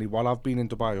 Genuinely, while I've been in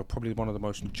Dubai, you're probably one of the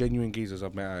most genuine geezers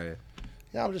I've met out here.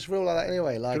 Yeah, I'm just real like that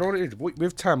anyway. Like, Do you know what it is?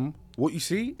 With Tam, what you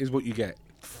see is what you get.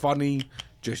 Funny,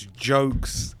 just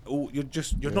jokes.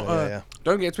 You're not.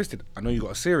 Don't get it twisted. I know you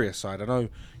got a serious side. I know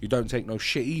you don't take no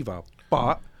shit either.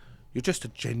 But you're just a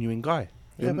genuine guy.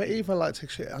 Yeah, but even like take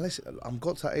shit. Unless I'm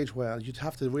got to that age where you'd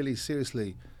have to really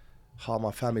seriously harm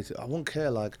my family. I won't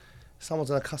care. Like, someone's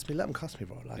gonna cuss me, let them cuss me,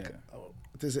 bro. Like,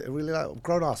 does it really like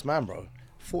grown ass man, bro?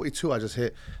 42, I just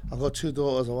hit. I've got 2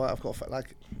 daughters. I've got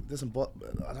like, it doesn't.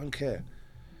 I don't care.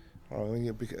 Bro,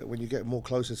 when you get more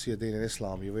closer to your deen in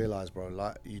Islam, you realise, bro,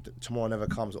 like tomorrow never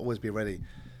comes. Always be ready.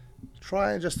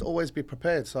 Try and just always be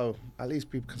prepared. So at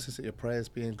least be consistent in your prayers,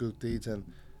 be in good deeds, and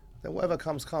then whatever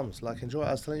comes. Like, enjoy it.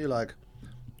 I was telling you, like,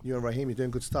 you and Raheem, you're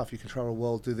doing good stuff. You can travel the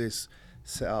world, do this,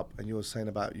 set up. And you were saying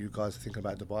about you guys thinking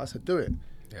about Dubai. I said, do it.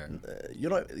 Yeah. You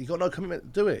got no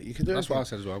commitment. Do it. You can do it. That's what I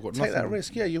said as well. I've got Take nothing. that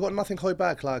risk. Yeah, you got nothing hold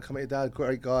back. Like, I met your dad,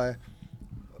 great guy.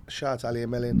 Shout out to Ali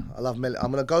and Melin. I love Melin.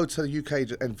 I'm gonna go to the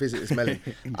UK and visit this Melin.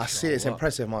 I see it's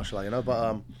impressive, mashallah, you know.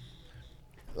 But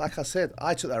like I said,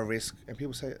 I took that risk, and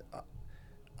people say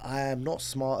I am not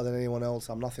smarter than anyone else.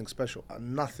 I'm nothing special.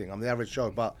 Nothing. I'm the average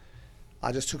Joe. But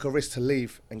I just took a risk to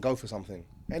leave and go for something.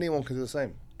 Anyone can do the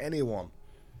same. Anyone.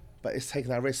 But it's taking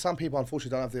that risk. Some people,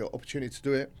 unfortunately, don't have the opportunity to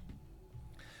do it.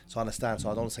 So I understand. So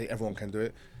I don't want to say everyone can do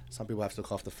it. Some people have to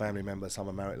look after family members. Some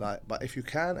are married. But if you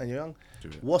can and you're young,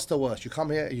 what's the worst? You come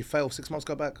here, you fail 6 months,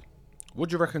 go back. What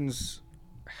do you reckon's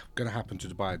going to happen to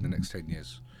Dubai in the next 10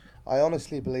 years? I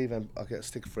honestly believe, and I get a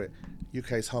stick for it,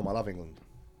 UK's home. I love England.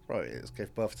 Bro, it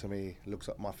gave birth to me. Looks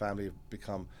like my family have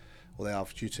become, well, they are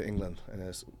due to England. And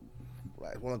it's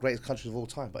one of the greatest countries of all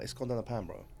time. But it's gone down the pan,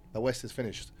 bro. The West is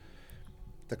finished.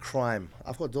 The crime.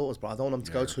 I've got daughters, bro. I don't want them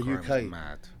to go to UK.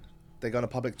 Mad. They go in a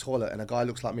public toilet and a guy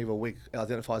looks like me with a wig,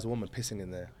 identifies a woman pissing in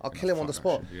there. I'll kill him on the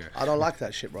spot. Shit, yeah. I don't like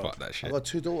that shit, bro. Fuck that shit. I've got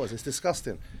 2 daughters. It's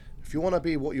disgusting. If you want to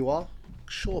be what you are,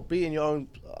 sure, be in your own.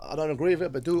 I don't agree with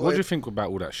it, but do it. What do you think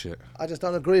about all that shit? I just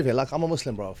don't agree with it. Like, I'm a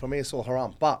Muslim, bro. For me, it's all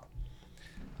haram. But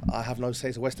I have no say.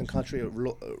 It's a Western country.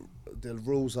 The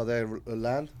rules are their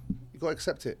land. You got to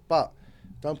accept it. But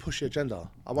don't push your agenda.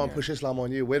 I won't push Islam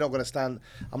on you. We're not going to stand.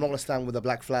 I'm not going to stand with a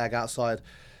black flag outside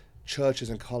churches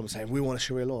and columns saying we want a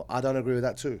Sharia law. I don't agree with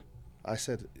that too. I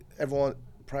said everyone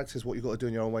practice what you got to do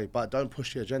in your own way, but don't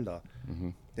push the agenda. Mm-hmm.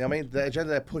 You know what I mean? The agenda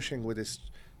they're pushing with this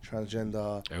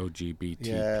transgender,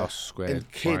 LGBT plus squared,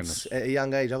 and kids at a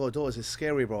young age. I've got daughters. It's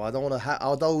scary, bro. I don't want to.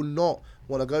 I do not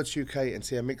want to go to UK and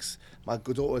see a mix. My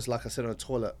good daughters, like I said, on a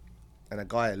toilet, and a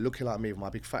guy looking like me with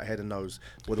my big fat head and nose,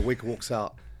 with a wig walks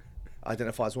out,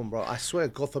 identifies one, bro. I swear,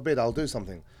 God forbid, I'll do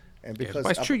something. And because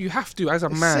but it's true, you have to as a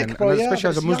man, sick, bro, and especially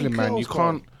as a Muslim girls, man, you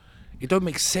can't. It don't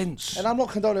make sense. And I'm not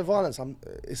condoning violence.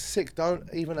 It's sick. Don't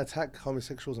even attack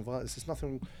homosexuals and violence. It's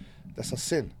nothing. That's a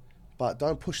sin. But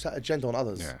don't push that agenda on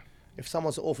others. Yeah. If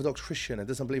someone's an Orthodox Christian and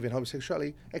doesn't believe in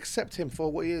homosexuality, accept him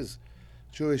for what he is,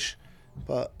 Jewish.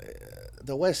 But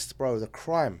the West, bro, the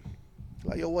crime.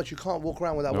 Like, you can't walk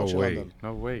around without watching London.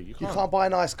 No way. You can't buy a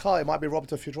nice car. It might be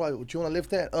robbed if you drive. Do you want to live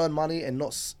there, earn money, and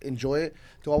not enjoy it?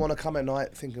 Do I want to come at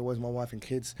night thinking, where's my wife and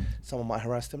kids? Someone might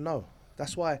harass them. No.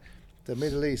 That's why the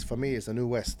Middle East for me is the new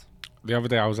West. The other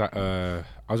day I was at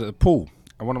the pool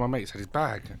and one of my mates had his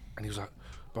bag and he was like,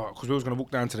 because we was going to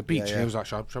walk down to the beach and he was like,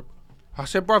 shut up. I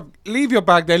said, bruv, leave your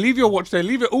bag there, leave your watch there,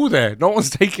 leave it all there. No one's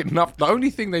taking enough. The only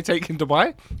thing they take in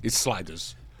Dubai is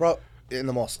sliders. Bro, in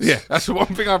the mosques. Yeah, that's the one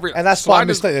thing I've read. And that's why I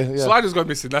missed it. Yeah. Sliders go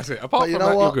missing, that's it. Apart from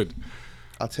that, you're good.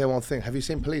 I'll tell you one thing. Have you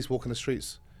seen police walking the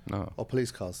streets? No. Or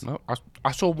police cars? No.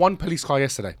 I saw one police car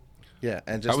yesterday. Yeah,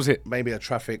 and just that was it. Maybe a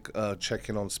traffic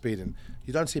checking on speeding.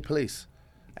 You don't see police.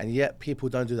 And yet people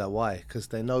don't do that. Why? Because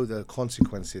they know the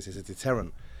consequences. It's a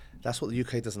deterrent. That's what the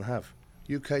UK doesn't have.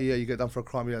 UK, you get done for a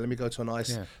crime. Let me go to a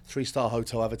nice 3-star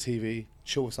hotel, have a TV,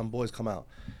 chill with some boys, come out.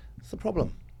 It's the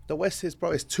problem. The West is,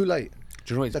 bro, it's too late.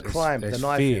 Do you know what? The crime, the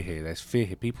knife. There's fear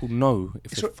here. People know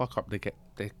if they fuck up, they get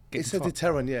It's a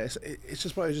deterrent, yeah. It's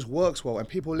just, bro, it just works well. And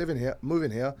people living here,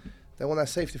 moving here, they want that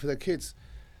safety for their kids.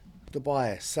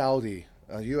 Dubai, Saudi,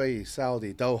 UAE,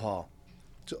 Saudi, Doha.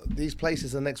 These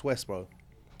places are the next West, bro.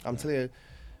 I'm telling you.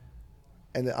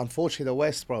 And unfortunately, the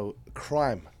West, bro,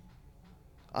 crime,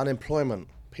 unemployment.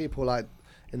 People, like,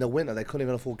 in the winter, they couldn't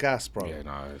even afford gas, bro. Yeah,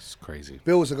 no, it's crazy.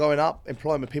 Bills are going up,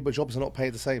 employment, people's jobs are not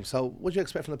paid the same. So what do you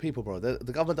expect from the people, bro? The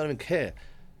government don't even care.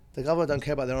 The government don't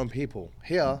care about their own people.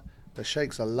 Here, the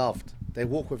sheikhs are loved. They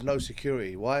walk with no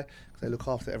security. Why? Because they look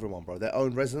after everyone, bro. Their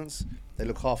own residents, they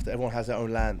look after. Everyone has their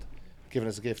own land given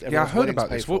as a gift. Yeah, I heard about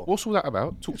this. What's all that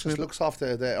about? It just looks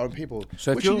after their own people.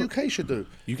 So which the UK should do.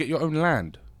 You get your own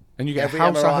land. And you get every a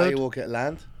house, I Emirati heard. will get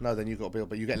land. No, then you got to build,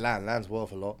 but you get land. Land's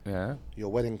worth a lot. Yeah. Your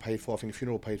wedding paid for, I think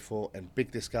funeral paid for, and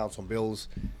big discounts on bills.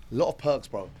 A lot of perks,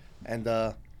 bro. And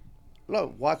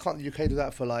look, why can't the UK do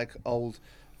that for like old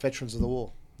veterans of the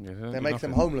war? Yeah, They make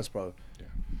them homeless, bro. Yeah.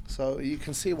 So you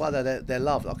can see why they're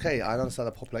loved. Okay, I understand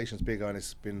the population's bigger and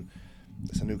it's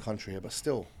a new country here, but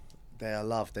still, they are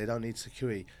loved. They don't need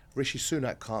security. Rishi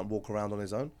Sunak can't walk around on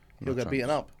his own. He'll get beaten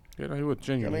up. Yeah, no, he would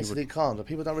You know genuinely. what I mean? So he can't. But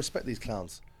people don't respect these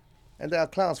clowns. And they are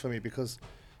clowns for me because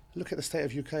look at the state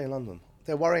of UK and London.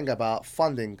 They're worrying about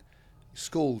funding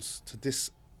schools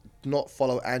to not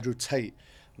follow Andrew Tate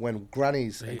when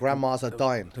grannies and grandmas are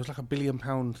dying. There was like £1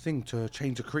 billion thing to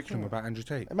change the curriculum about Andrew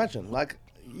Tate. Imagine, like,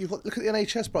 look at the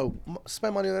NHS, bro.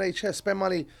 Spend money on the NHS. Spend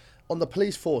money on the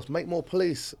police force. Make more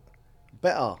police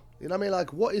better. You know what I mean?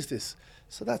 Like, what is this?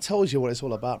 So that tells you what it's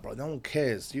all about, bro. No one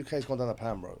cares. The UK's gone down the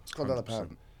pan, bro. It's gone down the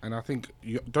pan. And I think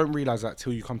you don't realise that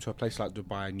till you come to a place like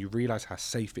Dubai and you realise how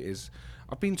safe it is.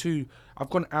 I've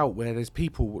gone out where there's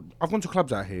people. I've gone to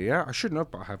clubs out here, yeah? I shouldn't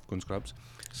have, but I have gone to clubs.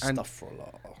 Stuff for a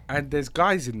lot. And there's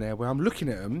guys in there where I'm looking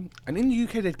at them, and in the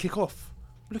UK they'd kick off.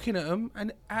 Looking at them,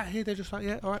 and out here they're just like,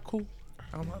 yeah, all right, cool.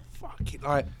 And I'm like, fuck it.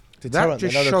 Like, Deterrent, that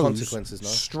just they know the shows consequences, no?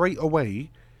 straight away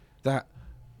that,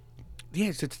 yeah,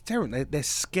 it's a deterrent. They're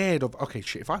scared of, okay,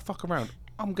 shit, if I fuck around,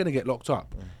 I'm going to get locked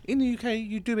up. In the UK,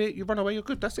 you do it, you run away, you're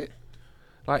good, that's it.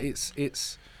 Like, it's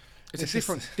a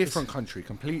different country,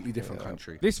 completely different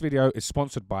country. This video is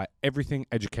sponsored by Everything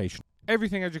Education.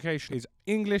 Everything Education is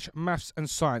English, maths and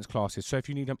science classes. So if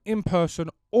you need them in person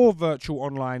or virtual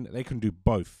online, they can do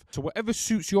both. So whatever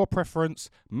suits your preference,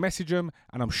 message them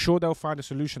and I'm sure they'll find a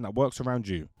solution that works around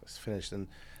you. It's finished. And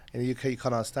in the UK, you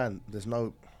can't understand. There's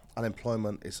no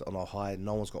unemployment. It's on a high.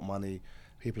 No one's got money.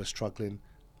 People are struggling.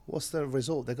 What's the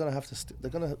result? They're going to have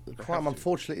to... crime,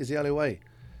 unfortunately, is the only way.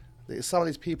 Some of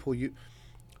these people,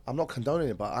 I'm not condoning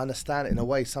it, but I understand it in a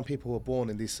way. Some people were born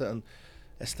in these certain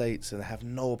estates and have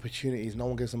no opportunities. No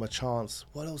one gives them a chance.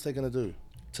 What else are they going to do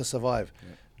to survive?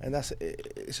 Yeah. And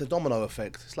it's a domino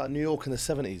effect. It's like New York in the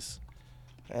 70s.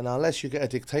 And unless you get a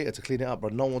dictator to clean it up, bro,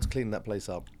 no one's cleaning that place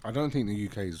up. I don't think the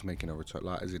UK is making a return.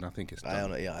 Like, as in, I think it's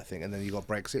done. I think. And then you got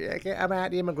Brexit. Yeah, get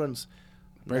about the immigrants.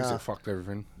 Brexit fucked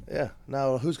everything. Yeah.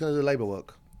 Now, who's going to do labour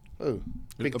work? Who?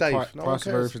 Big Dave. No one price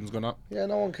of everything's gone up. Yeah,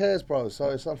 no one cares, bro. So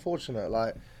it's unfortunate.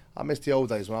 Like, I miss the old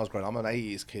days when I was growing up. I'm an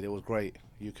 80s kid. It was great.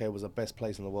 UK was the best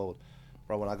place in the world.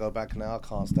 Bro, when I go back now, I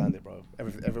can't stand it, bro.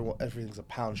 Everything's a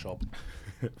pound shop.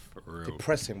 For real.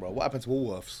 Depressing, bro. What happened to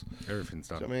Woolworths? Everything's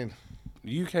done. Do you know what I mean?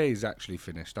 The UK is actually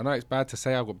finished. I know it's bad to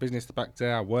say. I've got business back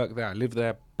there. I work there. I live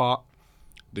there. But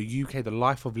the UK, the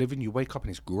life of living, you wake up and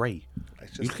it's grey.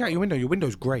 You look out your window. Your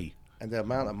window's grey. And the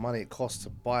amount of money it costs to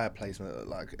buy a place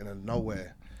like in a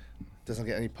nowhere doesn't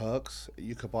get any perks.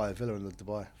 You could buy a villa in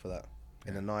Dubai for that,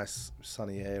 in a nice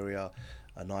sunny area,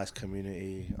 a nice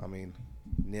community. I mean,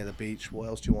 near the beach. What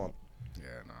else do you want?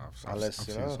 Yeah, no, I've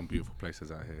seen some beautiful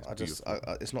places out here.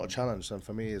 It's not a challenge, and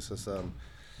for me, it's just. And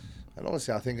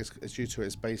honestly, I think it's due to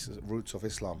its roots of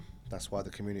Islam. That's why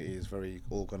the community is very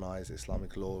organised,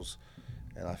 Islamic laws,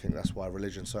 and I think that's why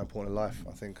religion's so important in life.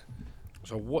 I think.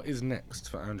 So what is next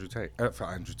for Andrew Tate?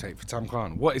 For Tam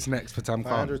Khan. What is next for Tam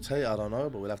Khan? Andrew Tate, I don't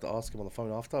know, but we'll have to ask him on the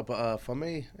phone after. But for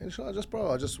me, inshallah,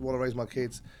 I just want to raise my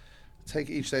kids, take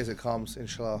it each day as it comes,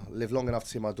 inshallah, live long enough to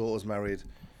see my daughters married.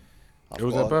 It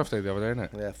was her birthday the other day,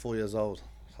 isn't it? Yeah, 4 years old.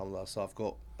 So I've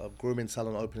got a grooming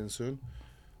salon opening soon,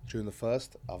 June the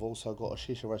 1st. I've also got a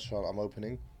shisha restaurant I'm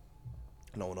opening.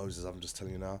 No one knows this, I'm just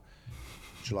telling you now.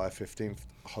 July 15th,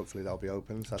 hopefully that'll be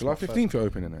open. So July 15th you're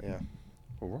opening it? Yeah.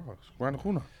 Oh, wow. It's around the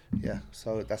corner. Yeah,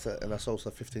 so that's also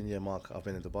a 15-year mark I've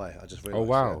been in Dubai. I just realised. Oh,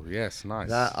 wow. Yes, nice.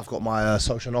 That, I've got my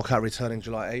social knockout returning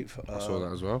July 8th. I saw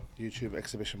that as well. YouTube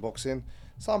exhibition boxing.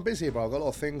 So I'm busy, bro. I've got a lot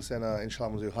of things, and inshallah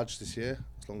I'm going to do Hajj this year,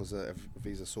 as long as the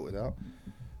visa's sorted out.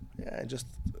 Yeah, and just,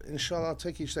 inshallah, I'll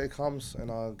take each day it comes, and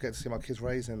I'll get to see my kids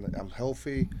raised, and I'm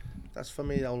healthy. That's for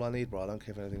me all I need, bro. I don't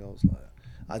care for anything else. Like,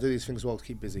 I do these things well to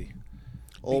keep busy.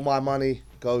 All my money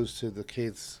goes to the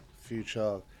kids'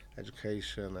 future,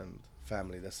 education and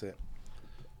family. That's it.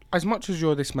 As much as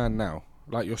you're this man now,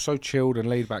 like you're so chilled and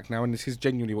laid back now, and this is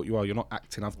genuinely what you are. You're not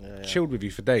acting. I've chilled with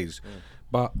you for days,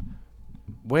 but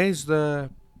where's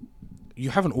you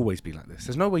haven't always been like this.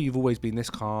 There's no way you've always been this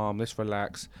calm, this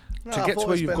relaxed. No, to get to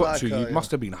where you've got to, you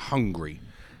must have been hungry.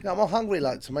 Yeah, I'm hungry,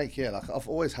 like to make. Yeah, like I've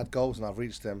always had goals and I've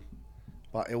reached them,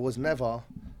 but it was never.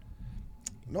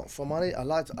 Not for money.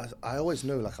 I always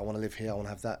knew like I want to live here. I want to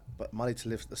have that, but money to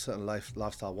live a certain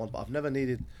lifestyle I want. But I've never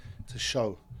needed to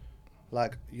show.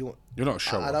 Like you're not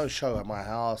showing. I don't show at my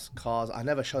house, cars. I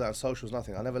never show that on socials.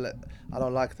 Nothing. I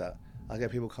don't like that. I get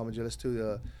people coming to let's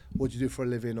do what do you do for a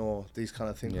living or these kind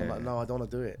of things. I'm like, no, I don't want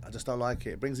to do it. I just don't like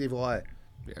it. It brings evil eye.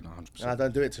 Yeah, no, 100%. And I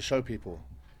don't do it to show people.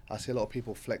 I see a lot of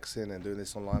people flexing and doing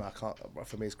this online. I can't.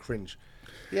 For me, it's cringe.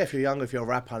 Yeah, if you're young, if you're a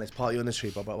rapper and it's part of your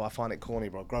industry, but I find it corny,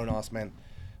 bro. Grown ass men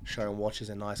showing watches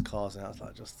and nice cars, and I was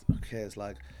like, just who cares?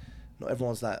 Like, not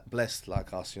everyone's that blessed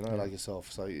like us, you know, like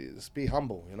yourself. So just be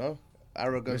humble, you know.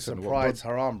 Arrogance and pride's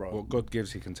haram, bro. What God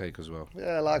gives, He can take as well.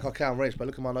 Yeah, like okay, I'm rich, but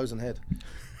look at my nose and head.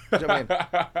 Do you know what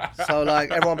I mean? So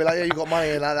like everyone be like, yeah, you got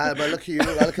money and like that, but look at you,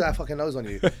 look at that fucking nose on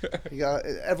you.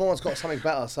 Everyone's got something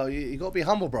better, so you got to be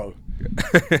humble, bro.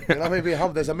 You know what I mean? Be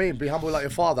humble. There's a meme. Be humble like your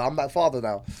father. I'm that father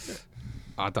now.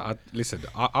 Listen,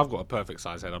 I've got a perfect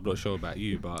size head. I'm not sure about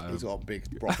you, but he's got a big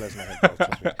Brock Lesnar head, bro,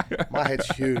 trust me. My head's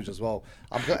huge as well.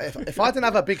 If I didn't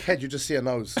have a big head, you just see a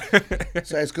nose.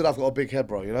 So it's good I've got a big head,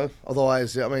 bro. You know.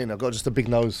 Otherwise, you know what I mean, I've got just a big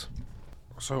nose.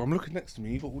 So I'm looking next to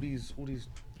me. You got all these.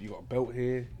 You got a belt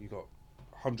here. You got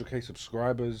 100k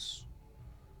subscribers.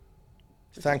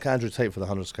 Thank Andrew Tate for the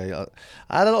 100k.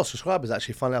 I had a lot of subscribers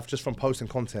actually, funnily enough, just from posting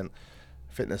content,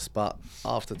 fitness. But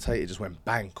after Tate, it just went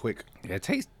bang quick. Yeah,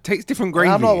 Tate's different gravy.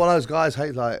 And I'm not one of those guys.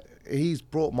 Hey, like he's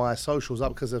brought my socials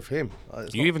up because of him.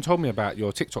 You even told me about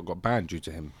your TikTok got banned due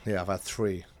to him. Yeah, I've had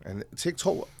 3. And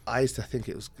TikTok, I used to think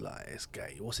it was like it's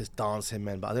gay. What's this dancing,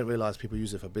 man? But I didn't realize people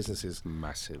use it for businesses.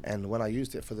 Massive. And when I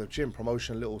used it for the gym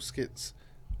promotion, little skits,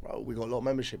 bro, we got a lot of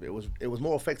membership. It was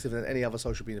more effective than any other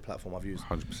social media platform I've used.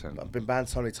 100%. I've been banned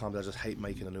so many times. I just hate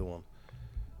making a new one.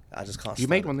 I just can't. You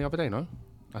made one the other day, no?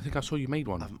 I think I saw you made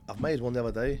one. I've made one the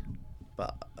other day,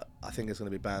 but I think it's going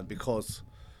to be banned because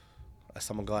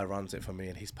some guy runs it for me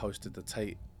and he's posted the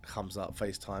Tate comes up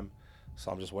FaceTime. So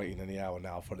I'm just waiting any hour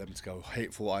now for them to go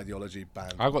hateful ideology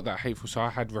banned. I got that hateful. So I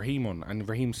had Raheem on, and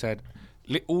Raheem said,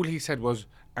 all he said was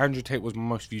Andrew Tate was my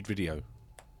most viewed video.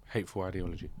 Hateful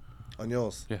ideology. On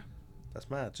yours? Yeah. That's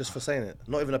mad. Just for saying it.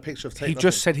 Not even a picture of Tate. He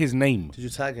just said his name. Did you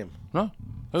tag him? No.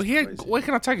 Oh, where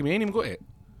can I tag him? He ain't even got it.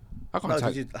 I can't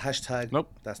tag. Did you hashtag? Nope.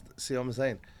 See what I'm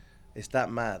saying? It's that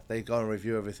mad. They go and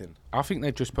review everything. I think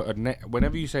they just put a net.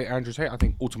 Whenever you say Andrew Tate, I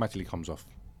think automatically comes off.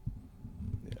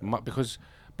 Yeah.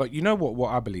 But you know what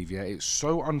I believe, yeah? It's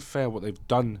so unfair what they've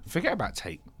done. Forget about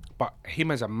Tate. But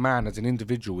him as a man, as an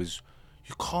individual,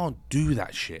 you can't do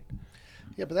that shit.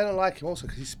 Yeah, but they don't like him also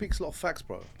because he speaks a lot of facts,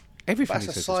 bro. Everything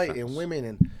about society and women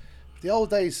and the old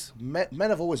days, men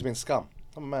have always been scum.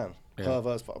 I'm a man. Yeah.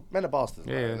 Perverts, men are bastards.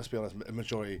 Yeah, let's be honest, a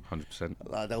majority. 100%.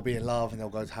 Like, they'll be in love and they'll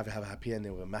go to have a happy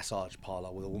ending with a massage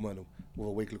parlour with a woman with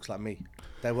a wig looks like me.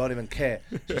 They won't even care.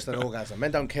 Just an orgasm.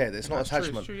 Men don't care. It's not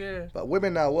attachment. True, yeah. But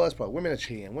women now are worse, bro. Women are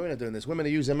cheating. Women are doing this. Women are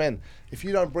using men. If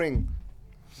you don't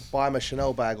buy them a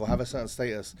Chanel bag or have a certain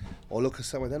status or look at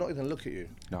someone, they're not even look at you.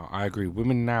 No, I agree.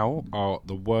 Women now are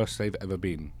the worst they've ever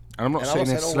been. And I'm not saying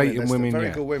they're slating women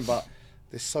very good women, but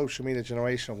this social media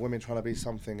generation of women trying to be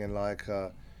something and like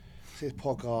this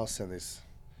podcast and it's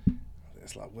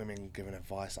like women giving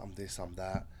advice. I'm this, I'm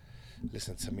that.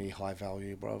 Listen to me, high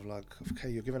value, bro. Like, okay,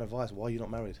 you're giving advice. Why are you not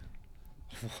married?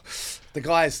 I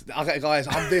get guys.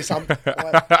 I'm this.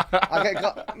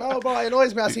 No, bro. It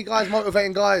annoys me. I see guys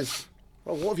motivating guys.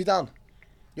 Bro, what have you done?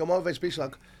 Your motivated speech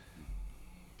like,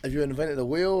 have you invented the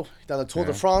wheel? You done the Tour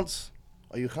de France?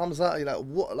 Or you comes out? You're like,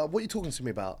 what? Like, what are you talking to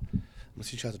me about? I'm gonna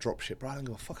teach you how to drop ship, bro. I don't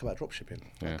give a fuck about drop shipping.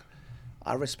 Yeah.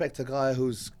 I respect a guy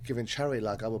who's giving charity,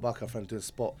 like Abu Bakr, friend doing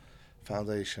Spot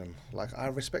Foundation. Like, I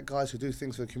respect guys who do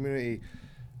things for the community,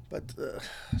 but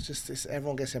just this,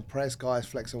 everyone gets impressed. Guys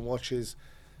flexing watches,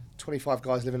 25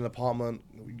 guys living in an apartment,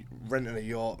 renting a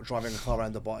yacht, driving a car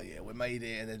around Dubai. Yeah, we made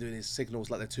it, and they're doing these signals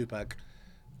like they're Tupac.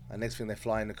 And next thing they're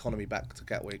flying economy back to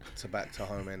Gatwick, back to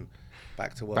home and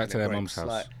back to work. Back to their mum's house.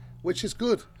 Like, which is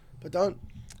good, but don't.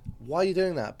 Why are you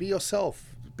doing that? Be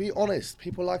yourself. Be honest.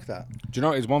 People like that. Do you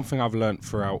know, it's one thing I've learned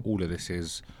throughout all of this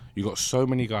is you got so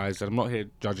many guys, and I'm not here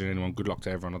judging anyone, good luck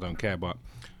to everyone, I don't care, but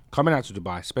coming out to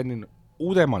Dubai, spending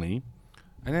all their money,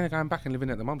 and then they're going back and living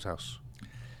at their mum's house.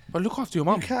 But look after your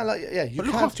mum. You can't, like, yeah, you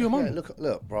look after your mum. Yeah,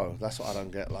 look, bro, that's what I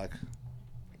don't get. Like,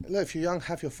 look, if you're young,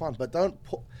 have your fun, but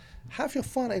have your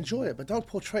fun, enjoy it, but don't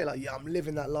portray it like, yeah, I'm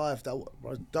living that life.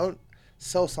 Bro, don't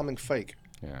sell something fake.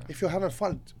 Yeah. If you're having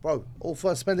fun, bro, all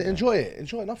fun, spend it, enjoy it.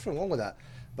 Enjoy it, nothing wrong with that.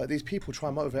 But these people try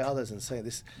and motivate others and say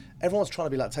this. Everyone's trying to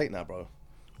be like Tate now, bro.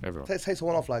 Everyone. Tate's a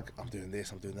one-off, like, I'm doing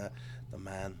this, I'm doing that. The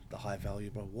man, the high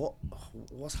value, bro.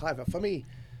 What's high value? For me,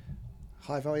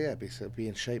 high value, yeah, be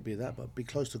in shape, be that, but be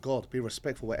close to God. Be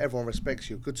respectful where everyone respects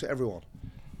you. Good to everyone.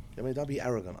 I mean, don't be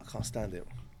arrogant. I can't stand it.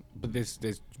 But there's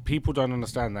people don't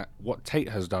understand that what Tate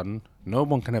has done, no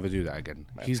one can ever do that again.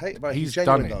 Man, he's genuine,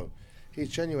 done it. Though. He's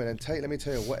genuine. And Tate, let me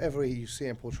tell you, whatever you see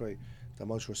and portray, the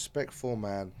most respectful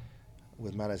man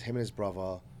with manners, him and his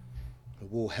brother,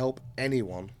 will help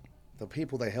anyone, the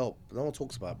people they help, no one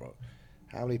talks about, bro.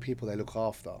 How many people they look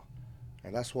after.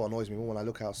 And that's what annoys me more when I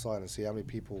look outside and see how many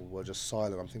people were just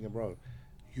silent. I'm thinking, bro,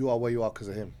 you are where you are because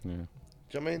of him. Yeah. Do you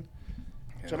know what I mean?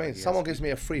 Yeah, Do you know what I mean? Someone gives me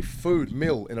a free food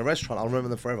meal in a restaurant, I'll remember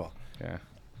them forever. Yeah.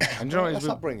 And you know what That's is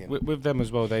upbringing. with them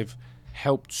as well, they've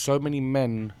helped so many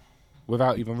men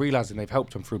without even realising they've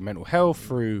helped them through mental health,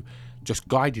 through just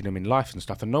guiding them in life and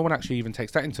stuff. And no one actually even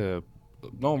takes that into...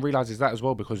 No one realises that as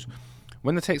well, because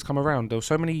when the Tates come around, there were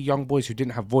so many young boys who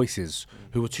didn't have voices,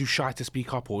 who were too shy to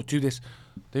speak up or do this.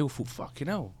 They all thought, fucking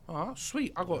hell, oh,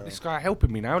 sweet, I got this guy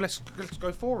helping me now, let's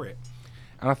go for it.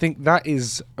 And I think that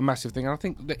is a massive thing. And I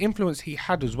think the influence he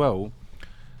had as well,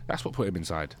 that's what put him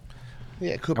inside.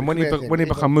 Yeah, it could And be. when he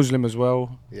became Muslim as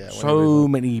well, so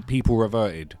many people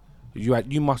reverted.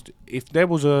 You must, if there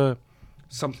was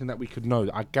something that we could know,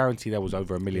 I guarantee there was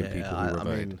over 1 million people who reverted.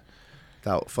 I mean,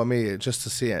 that for me, just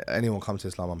to see anyone come to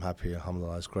Islam, I'm happy.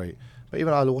 Alhamdulillah, it's great. But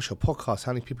even I watch your podcast,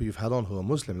 how many people you've had on who are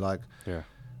Muslim? Like,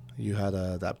 you had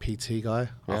that PT guy.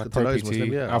 Yeah, I don't know he's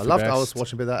Muslim. Yeah, I was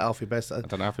watching a bit of that Alfie Best. I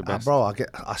don't know Alfie Best. Bro,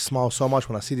 I smile so much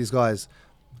when I see these guys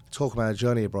talk about their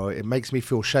journey, bro. It makes me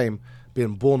feel shame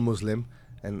being born Muslim.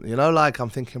 And, you know, like, I'm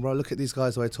thinking, bro, look at these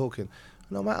guys the way they're talking.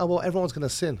 No matter what, everyone's going to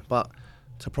sin. But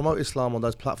to promote Islam on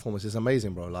those platforms is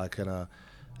amazing, bro. Like, and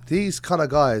these kind of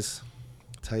guys,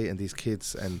 Tate and these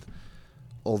kids and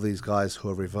all these guys who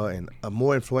are reverting, are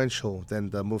more influential than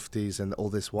the muftis and all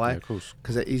this. Why? Yeah, of course.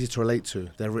 Because they're easy to relate to.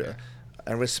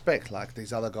 And respect, like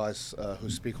these other guys who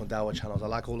speak on Dawah channels. I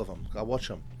like all of them. I watch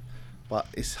them. But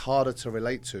it's harder to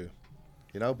relate to,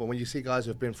 you know? But when you see guys who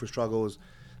have been through struggles,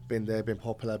 been there, been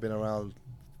popular, been around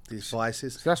these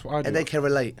vices, so that's what I do. And they can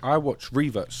relate. I watch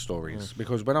revert stories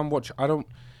because when I'm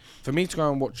for me to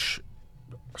go and watch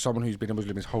someone who's been a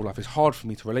Muslim his whole life, it's hard for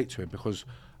me to relate to him because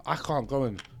I can't go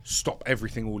and stop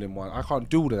everything all in one. I can't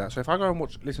do all of that. So if I go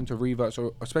and listen to reverts,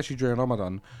 or especially during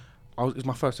Ramadan, it's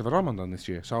my first ever Ramadan this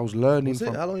year. So I was learning.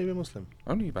 How long have you been Muslim?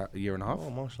 Only about 1.5 years. Oh,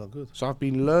 mashallah, good. So I've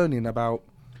been learning about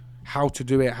how to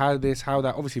do it, how this, how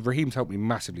that. Obviously, Raheem's helped me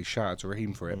massively. Shout out to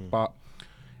Raheem for it. But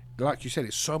like you said,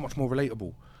 it's so much more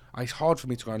relatable. It's hard for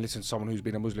me to go and listen to someone who's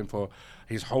been a Muslim for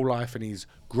his whole life and he's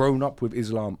grown up with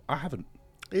Islam. I haven't.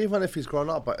 Even if he's grown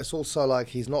up, but it's also like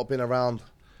he's not been around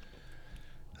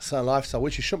a certain lifestyle,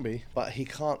 which he shouldn't be, but you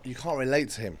can't relate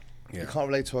to him. Yeah. You can't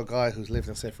relate to a guy who's lived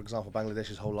in, say, for example, Bangladesh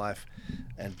his whole life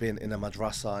and been in a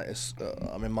madrasa,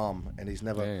 I'm imam, and he's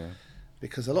never... Yeah.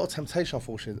 Because a lot of temptation,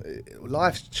 unfortunately.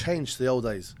 Life's changed to the old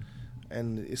days.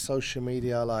 And it's social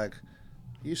media, like...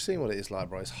 You've seen what it is like,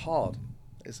 bro. It's hard.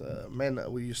 It's men...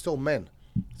 Well, you're still men.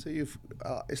 So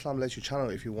Islam lets you channel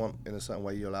it if you want in a certain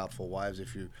way. You're allowed 4 wives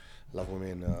if you love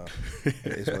women. It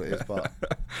is what it is. But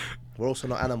we're also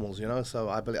not animals, you know? So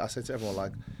I say to everyone,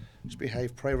 like... Just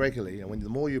behave, pray regularly, and the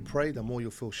more you pray, the more you'll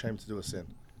feel shame to do a sin.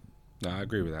 No, I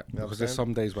agree with that. You know because there's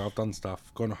some days where I've done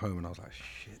stuff, gone home, and I was like,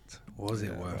 shit, was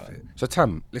it worth it? So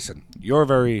Tam, listen, you're a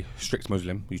very strict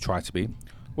Muslim, you try to be.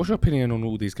 What's your opinion on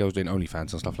all these girls doing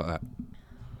OnlyFans and stuff like that?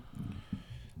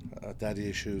 Daddy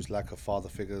issues, lack of father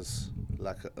figures,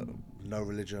 no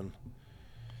religion.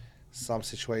 Some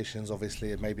situations,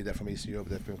 obviously, maybe they're from Eastern Europe,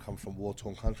 they've come from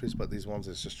war-torn countries, but these ones,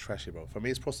 it's just trashy, bro. For me,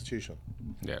 it's prostitution.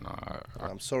 Yeah, no.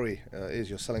 I'm sorry,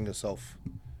 you're selling yourself.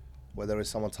 Whether it's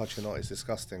someone touching or not, it's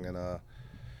disgusting. And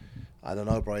I don't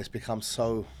know, bro, it's become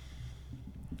so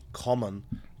common,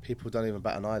 people don't even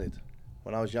bat an eyelid.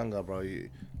 When I was younger, bro,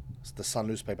 the Sun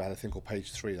newspaper had a thing called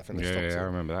Page 3. I think they stopped it. I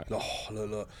remember that. Oh,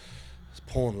 look. It's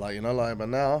porn, but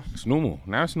now... It's normal.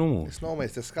 Now it's normal. It's normal.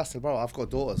 It's disgusting, bro. I've got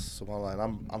daughters, subhanAllah,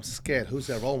 and I'm scared. Who's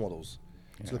their role models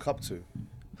to look up to?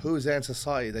 Who's there in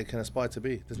society they can aspire to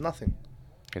be? There's nothing.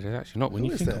 It is actually not. When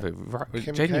you think of it, right,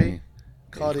 Kim genuinely. K,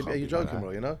 Cardi B, are you joking, bro,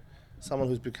 you know? Someone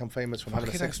who's become famous from having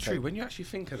a sex tape. That's true. When you actually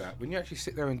think of that, when you actually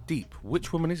sit there and deep,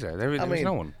 which woman is there? There's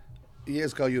no one.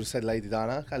 Years ago, you'd have said Lady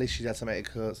Diana. At least she had some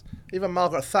etiquette. Even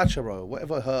Margaret Thatcher, bro.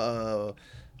 Whatever her...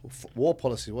 war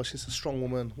policy was, she's a strong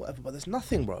woman, whatever, but there's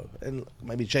nothing, bro. And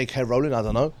maybe J.K. Rowling, I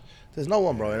don't know. There's no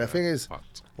one, bro. And the thing is,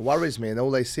 it worries me, and all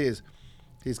they see is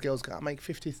these girls go, I make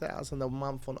 $50,000 a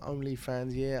month on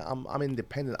OnlyFans. Yeah, I'm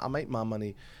independent. I make my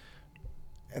money.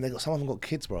 And some of them got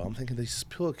kids, bro. I'm thinking these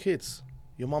poor kids.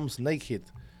 Your mum's naked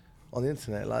on the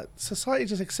internet. Like, society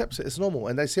just accepts it. It's normal.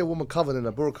 And they see a woman covered in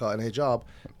a burqa and a hijab,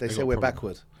 they say we're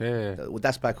backward. Yeah.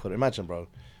 That's backward. Imagine, bro.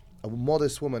 A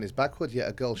modest woman is backward, yet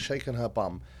a girl shaking her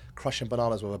bum, crushing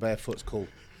bananas with her bare foot's cool.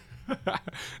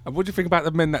 And what do you think about the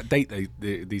men that date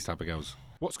these type of girls?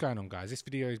 What's going on, guys? This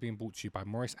video is being brought to you by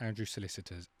Maurice Andrews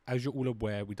Solicitors. As you're all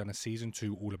aware, we've done a season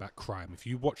 2 all about crime. If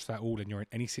you watch that all and you're in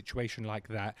any situation like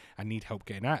that and need help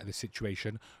getting out of the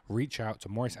situation, reach out to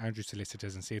Maurice Andrews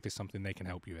Solicitors and see if it's something they can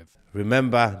help you with.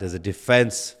 Remember, there's a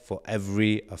defense for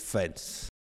every offense.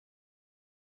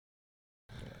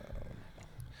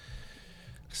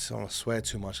 So I don't swear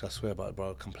too much. I swear,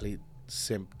 bro, complete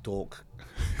simp, dork,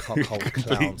 cuckold,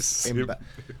 clowns.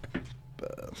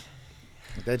 But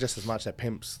they're just as much. They're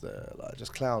pimps. They're like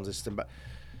just clowns. It's just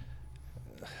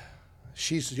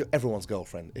she's everyone's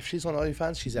girlfriend. If she's on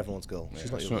OnlyFans, she's everyone's girl. Yeah,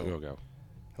 she's not your girl.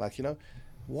 Like, you know,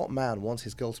 what man wants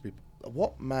his girl to be?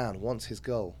 What man wants his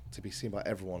girl to be seen by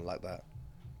everyone like that?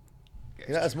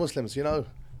 You know, as Muslims, you know,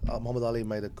 Muhammad Ali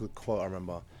made a good quote. I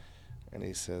remember, and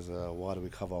he says, "Why do we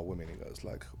cover our women?" He goes,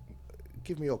 "Like,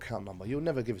 give me your account number. You'll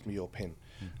never give me your pin,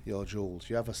 your jewels.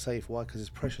 You have a safe. Why? Because it's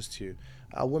precious to you.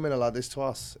 Our women are like this to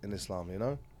us in Islam. You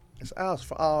know, it's ours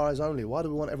for our eyes only. Why do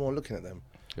we want everyone looking at them?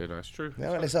 Yeah, that's true. You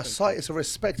know, and it's a sight. It's a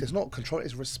respect. It's not control.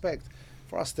 It's respect.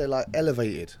 For us, they're like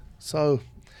elevated. So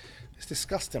it's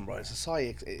disgusting, bro. It's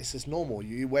society. It's just normal.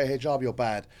 You wear hijab, you're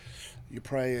bad. You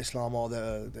pray Islam, or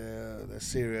they're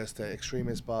serious. They're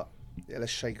extremists. But yeah,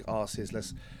 let's shake asses.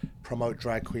 Let's promote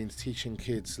drag queens, teaching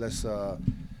kids. Let's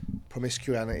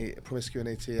promiscuity,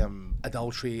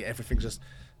 adultery, everything. Just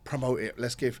promote it.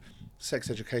 Let's give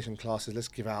sex education classes. Let's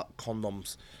give out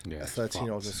condoms. Yeah,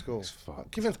 13-year-olds in school.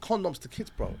 Giving condoms to kids,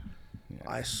 bro. Yeah.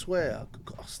 I swear,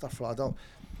 stuff like I don't.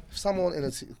 If someone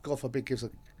God forbid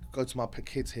go to my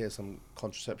kids here some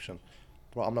contraception,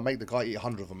 bro, I'm gonna make the guy eat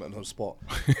 100 of them on the spot.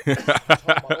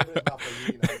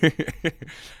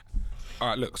 All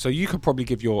right, look. So you could probably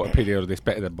give your opinion of this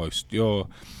better than most. You're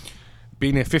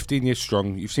been here 15 years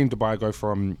strong. You've seen Dubai go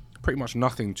from pretty much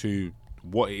nothing to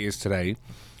what it is today.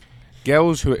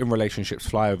 Girls who are in relationships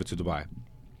fly over to Dubai.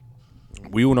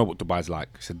 We all know what Dubai's like.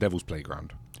 It's a devil's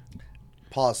playground.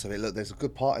 Parts of it, look, there's a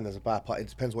good part and there's a bad part. It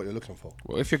depends what you're looking for.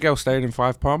 Well, if your girl's staying in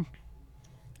Five Palm,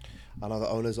 I know the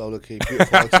owners, Oluki,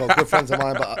 beautiful hotel, good friends of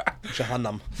mine, but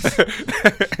Jahannam.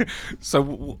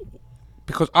 So,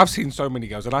 because I've seen so many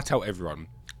girls, and I tell everyone,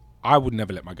 I would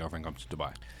never let my girlfriend come to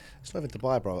Dubai. It's not even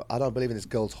Dubai, bro. I don't believe in this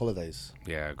girls' holidays.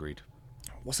 Yeah, agreed.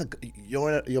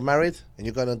 You're married and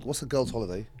you're going to, what's a girls'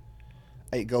 holiday?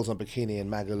 8 girls on bikini in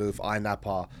Magaluf, Ayia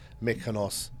Napa,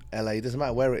 Mykonos, LA. It doesn't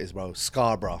matter where it is, bro.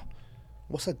 Scarborough.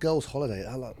 What's a girls' holiday?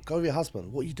 Go with your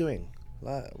husband. What are you doing?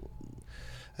 Like,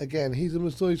 again, he's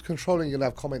controlling. You're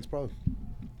going to have comments, bro.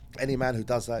 Any man who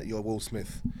does that, you're Will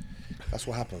Smith. That's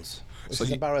what happens. It's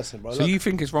embarrassing, bro. So you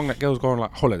think it's wrong that girls go on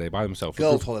like holiday by themselves?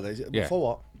 Girls' holidays? Yeah. For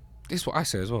what? This is what I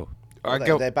say as well.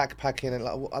 They're backpacking and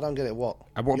like, I don't get it. What?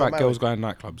 And what about girls going to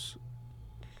nightclubs?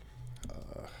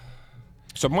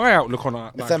 So my outlook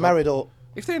on if they're married or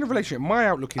if they're in a relationship, my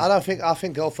outlook is I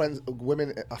think girlfriends,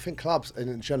 women. I think clubs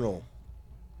in general.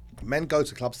 Men go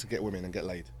to clubs to get women and get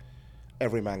laid.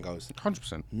 Every man goes.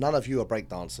 100%. None of you are break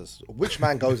dancers. Which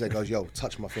man goes there? Goes, yo,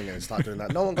 touch my finger and start doing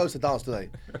that. No one goes to dance today.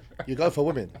 You go for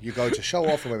women. You go to show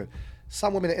off for women.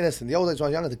 Some women are innocent. The older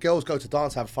ones, younger, the girls go to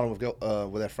dance, have fun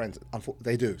with their friends.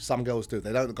 They do. Some girls do.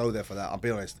 They don't go there for that. I'll be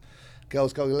honest.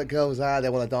 Girls go. Let girls out. They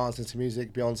want to dance into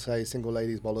music. Beyonce, single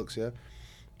ladies, bollocks. Yeah.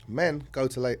 Men go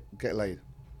to get laid.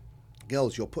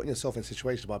 Girls, you're putting yourself in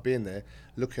situations by being there,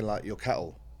 looking like you're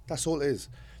cattle. That's all it is.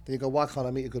 Then you go, why can't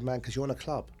I meet a good man? Because you're in a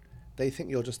club. They think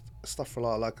you're just stuff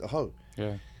for like a hoe.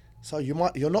 Yeah. So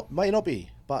may not be,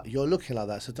 but you're looking like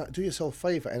that. So do yourself a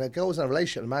favour. And a girl's in a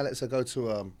relationship, and a man lets her go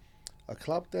to a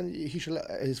club, then he should let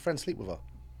his friend sleep with her.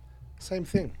 Same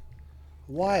thing.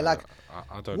 Why? Yeah, like,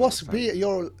 I don't. Be it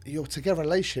you're together in a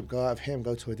relationship, go out with him,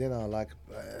 go to a dinner. Like,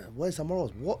 where's the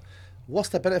morals? What's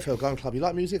the benefit of going to a club? You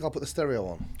like music? I'll put the stereo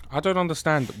on. I don't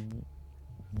understand.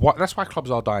 That's why clubs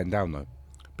are dying down though,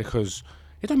 because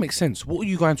it don't make sense. What are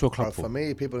you going to a club for? For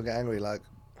me, people get angry like,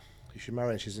 you should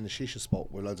marry and she's in a shisha spot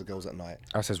with loads of girls at night.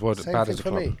 I says, well, bad as a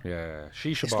club. Me. Yeah,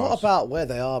 shisha it's bars. Not about where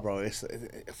they are, bro. It's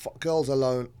girls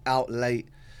alone, out late.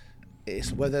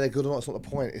 It's whether they're good or not. It's not the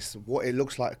point. It's what it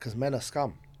looks like, because men are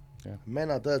scum. Yeah.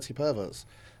 Men are dirty perverts.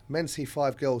 Men see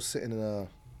 5 girls sitting in a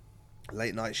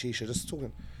late night shisha just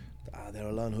talking. They're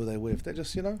alone. Who they with? They're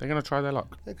just, they're gonna try their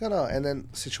luck. They're gonna, and then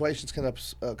situations can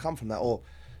come from that. Or,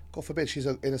 God forbid, she's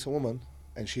an innocent woman,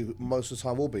 and she most of the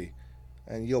time will be.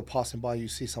 And you're passing by, you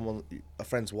see a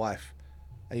friend's wife,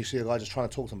 and you see a guy just trying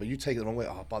to talk to them, but you take it the wrong way.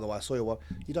 Oh, by the way, I saw your wife.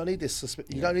 You don't need this.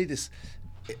 You don't need this.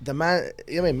 The man,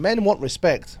 men want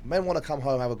respect. Men want to come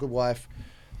home, have a good wife,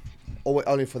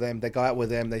 only for them. They go out with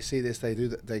them. They see this. They do.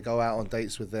 They go out on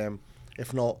dates with them.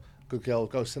 If not, good girl,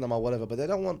 go cinema, whatever. But they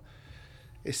don't want.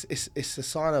 It's a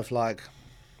sign of like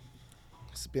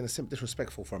It's being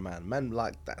disrespectful for a man. Men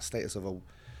like that status of a.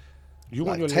 You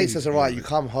want your Tate lady says, to all be right, you with-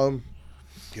 come home,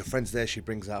 your friend's there, she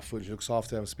brings out food, she looks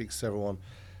after them, speaks to everyone.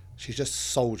 She's just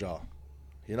soldier.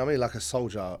 You know what I mean? Like a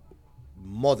soldier.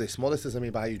 Modest. Modest doesn't mean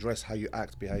about how you dress, how you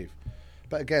act, behave.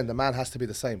 But again, the man has to be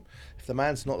the same. If the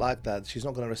man's not like that, she's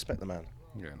not going to respect the man.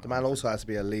 Yeah, no, The man also has to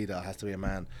be a leader, has to be a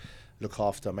man. Look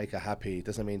after, make her happy.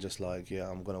 Doesn't mean just like, yeah,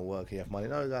 I'm going to work, you have money.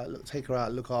 No, look, take her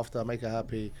out, look after her, make her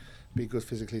happy, be good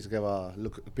physically together,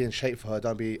 be in shape for her,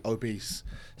 don't be obese,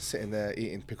 sitting there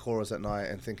eating picoras at night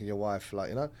and thinking your wife, like,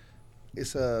 you know,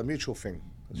 it's a mutual thing.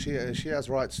 She has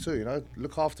rights too, you know,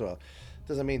 look after her.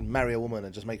 Doesn't mean marry a woman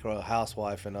and just make her a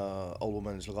housewife and a old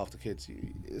woman and just look after kids.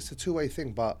 It's a two-way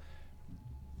thing, but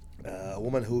a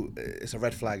woman who, it's a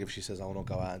red flag if she says, I want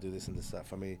to go out and do this and this, that.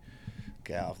 For me,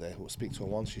 get out of there. We'll speak to her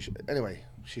once. She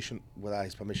shouldn't, without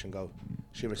his permission, go.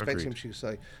 She respects him. She should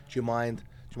say, do you mind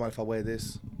if I wear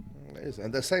this? It is. And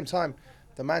at the same time,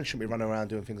 the man shouldn't be running around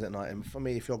doing things at night. And for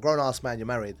me, if you're a grown-ass man, you're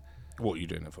married. What are you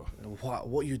doing it for?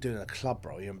 What are you doing in a club,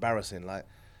 bro? You're embarrassing. Like,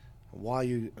 why are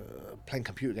you playing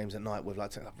computer games at night with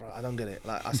like? Bro, I don't get it.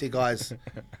 Like, I see guys.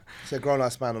 I see a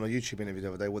grown-ass man on a YouTube interview the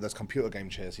other day with those computer game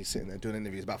chairs. He's sitting there doing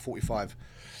interviews. About 45.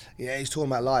 Yeah, he's talking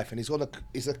about life, and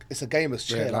it's a gamer's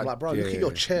chair. And I'm like, bro, look at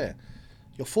your chair.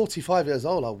 You're 45 years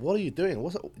old. Like, what are you doing?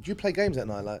 Do you play games at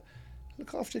night? Like,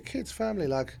 look after your kids, family.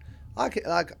 Like, I'm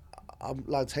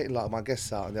like taking like my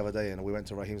guests out the other day, and we went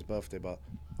to Raheem's birthday. But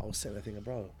I was sitting there thinking,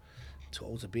 bro, too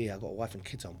old to be here. I got a wife and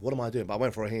kids on. What am I doing? But I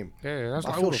went for Raheem. Yeah, that's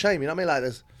I feel shame. You know what I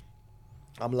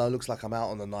mean? Like, looks like I'm out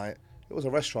on the night. It was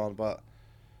a restaurant, but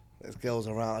there's girls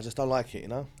around. I just don't like it, you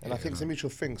know. And I think it's a mutual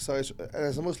thing. So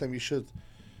as a Muslim, you should.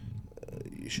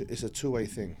 It's a two-way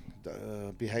thing.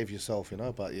 Behave yourself, you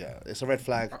know. But yeah, it's a red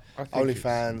flag.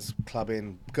 OnlyFans,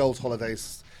 clubbing, girls'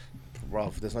 holidays.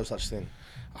 Bruv, there's no such thing.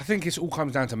 I think it all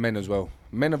comes down to men as well.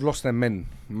 Men have lost their men.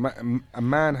 A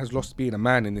man has lost being a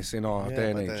man in our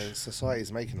day and age.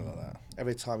 Society's making it like that.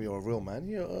 Every time you're a real man,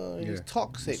 you're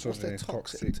toxic. What's that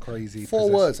toxic? Crazy. 4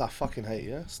 words I fucking hate,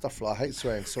 yeah? Stuff like, I hate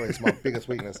swearing. Sorry, it's my biggest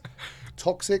weakness.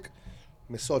 Toxic,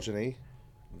 misogyny,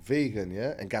 vegan,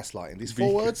 yeah? And gaslighting. These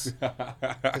 4 words,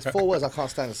 there's 4 words I can't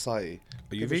stand in society.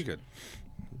 Are you vegan?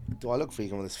 Do I look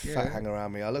vegan with this fat hang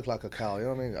around me? I look like a cow, you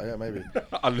know what I mean? Yeah, maybe.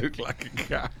 I look like a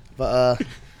cat. But,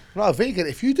 no, vegan,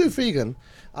 if you do vegan,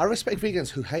 I respect vegans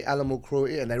who hate animal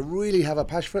cruelty and they really have a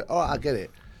passion for it. All right, I get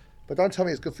it. But don't tell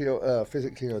me it's good for your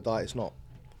physically in your diet. It's not.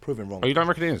 Proven wrong. Oh, you don't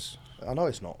reckon it is? I know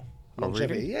it's not. Oh,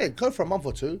 Longevity. really? Yeah, go for a month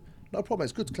or 2. No problem.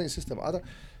 It's good, clean system.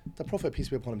 The Prophet, peace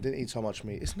be upon him, didn't eat so much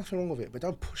meat. There's nothing wrong with it. But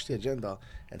don't push the agenda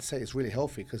and say it's really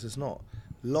healthy because it's not.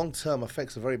 Long-term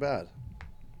effects are very bad.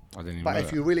 I didn't even But know if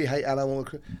that. you really hate animal,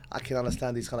 I can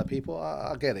understand these kind of people.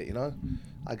 I get it, you know.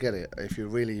 I get it if you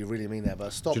really, really mean that.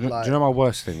 But stop. Do you know my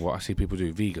worst thing? What I see people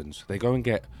do, vegans, they go and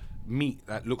get meat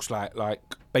that looks like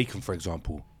bacon, for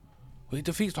example. Well, it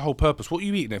defeats the whole purpose. What are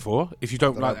you eating it for if you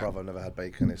don't like that? Brother, I've never had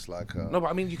bacon. It's like No, but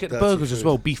I mean, you get the dirty burgers as food.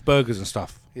 well, beef burgers and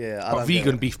stuff. Yeah, I But don't get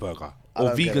vegan it. beef burger I or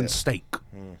don't get vegan it. steak.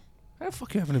 How the fuck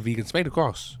are you having a vegan? It's made of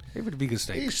grass. Even a vegan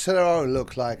steak. Each to their own.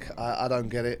 Look, like I don't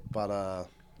get it, but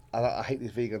I hate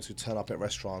these vegans who turn up at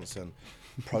restaurants and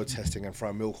protesting and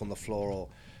throw milk on the floor, or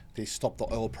these stop the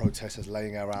oil protesters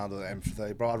laying around on the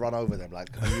M3. Bro, I run over them. Like,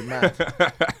 are you mad?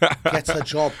 Get a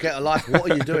job, get a life. What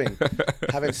are you doing?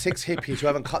 Having 6 hippies who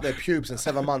haven't cut their pubes in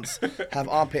 7 months have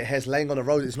armpit hairs laying on the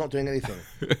road. It's not doing anything.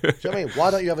 Do you know what I mean?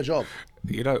 Why don't you have a job?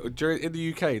 You know, in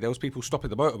the UK, there was people stopping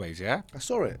the motorways, yeah? I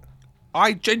saw it.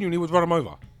 I genuinely would run them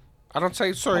over. I don't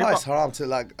say, sorry, It's but haram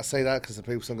to I say that because the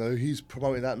people say, "Oh, he's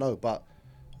promoting that." No, but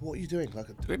what are you doing? Like,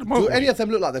 the do motorway. any of them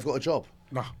look like they've got a job?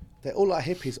 nah. They're all like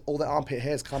hippies. All their armpit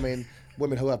hairs come in.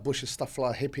 Women who have bushes, stuff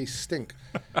like hippies stink.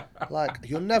 Like,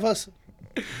 you'll never.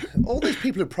 All these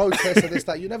people who protest and this,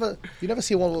 that, you never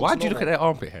see one. Why do you look at their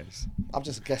armpit hairs? I'm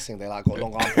just guessing they got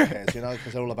long armpit hairs, you know,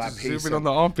 because they're all about peace. Zooming on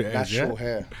the armpit hairs, natural yeah?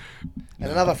 hair.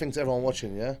 And another thing to everyone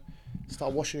watching, yeah,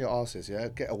 start washing your asses, yeah.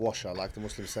 Get a washer, like the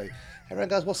Muslims say. Everyone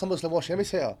goes, "What's a Muslim washing?" Let me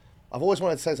tell you. I've always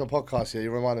wanted to say this on podcasts. Yeah,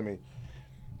 you reminded me.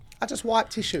 I just wipe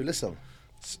tissue. Listen,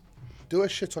 do a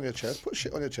shit on your chest. Put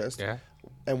shit on your chest. Yeah.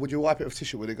 And would you wipe it with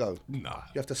tissue? Would it go? Nah.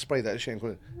 You have to spray that shit.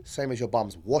 Same as your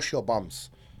bums. Wash your bums.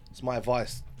 It's my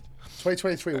advice.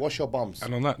 2023, wash your bums.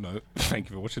 And on that note, thank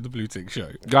you for watching the Blue Tick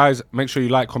Show. Guys, make sure you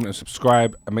like, comment, and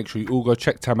subscribe. And make sure you all go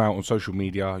check Tam out on social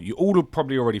media. You all are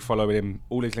probably already following him.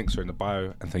 All his links are in the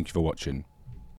bio. And thank you for watching.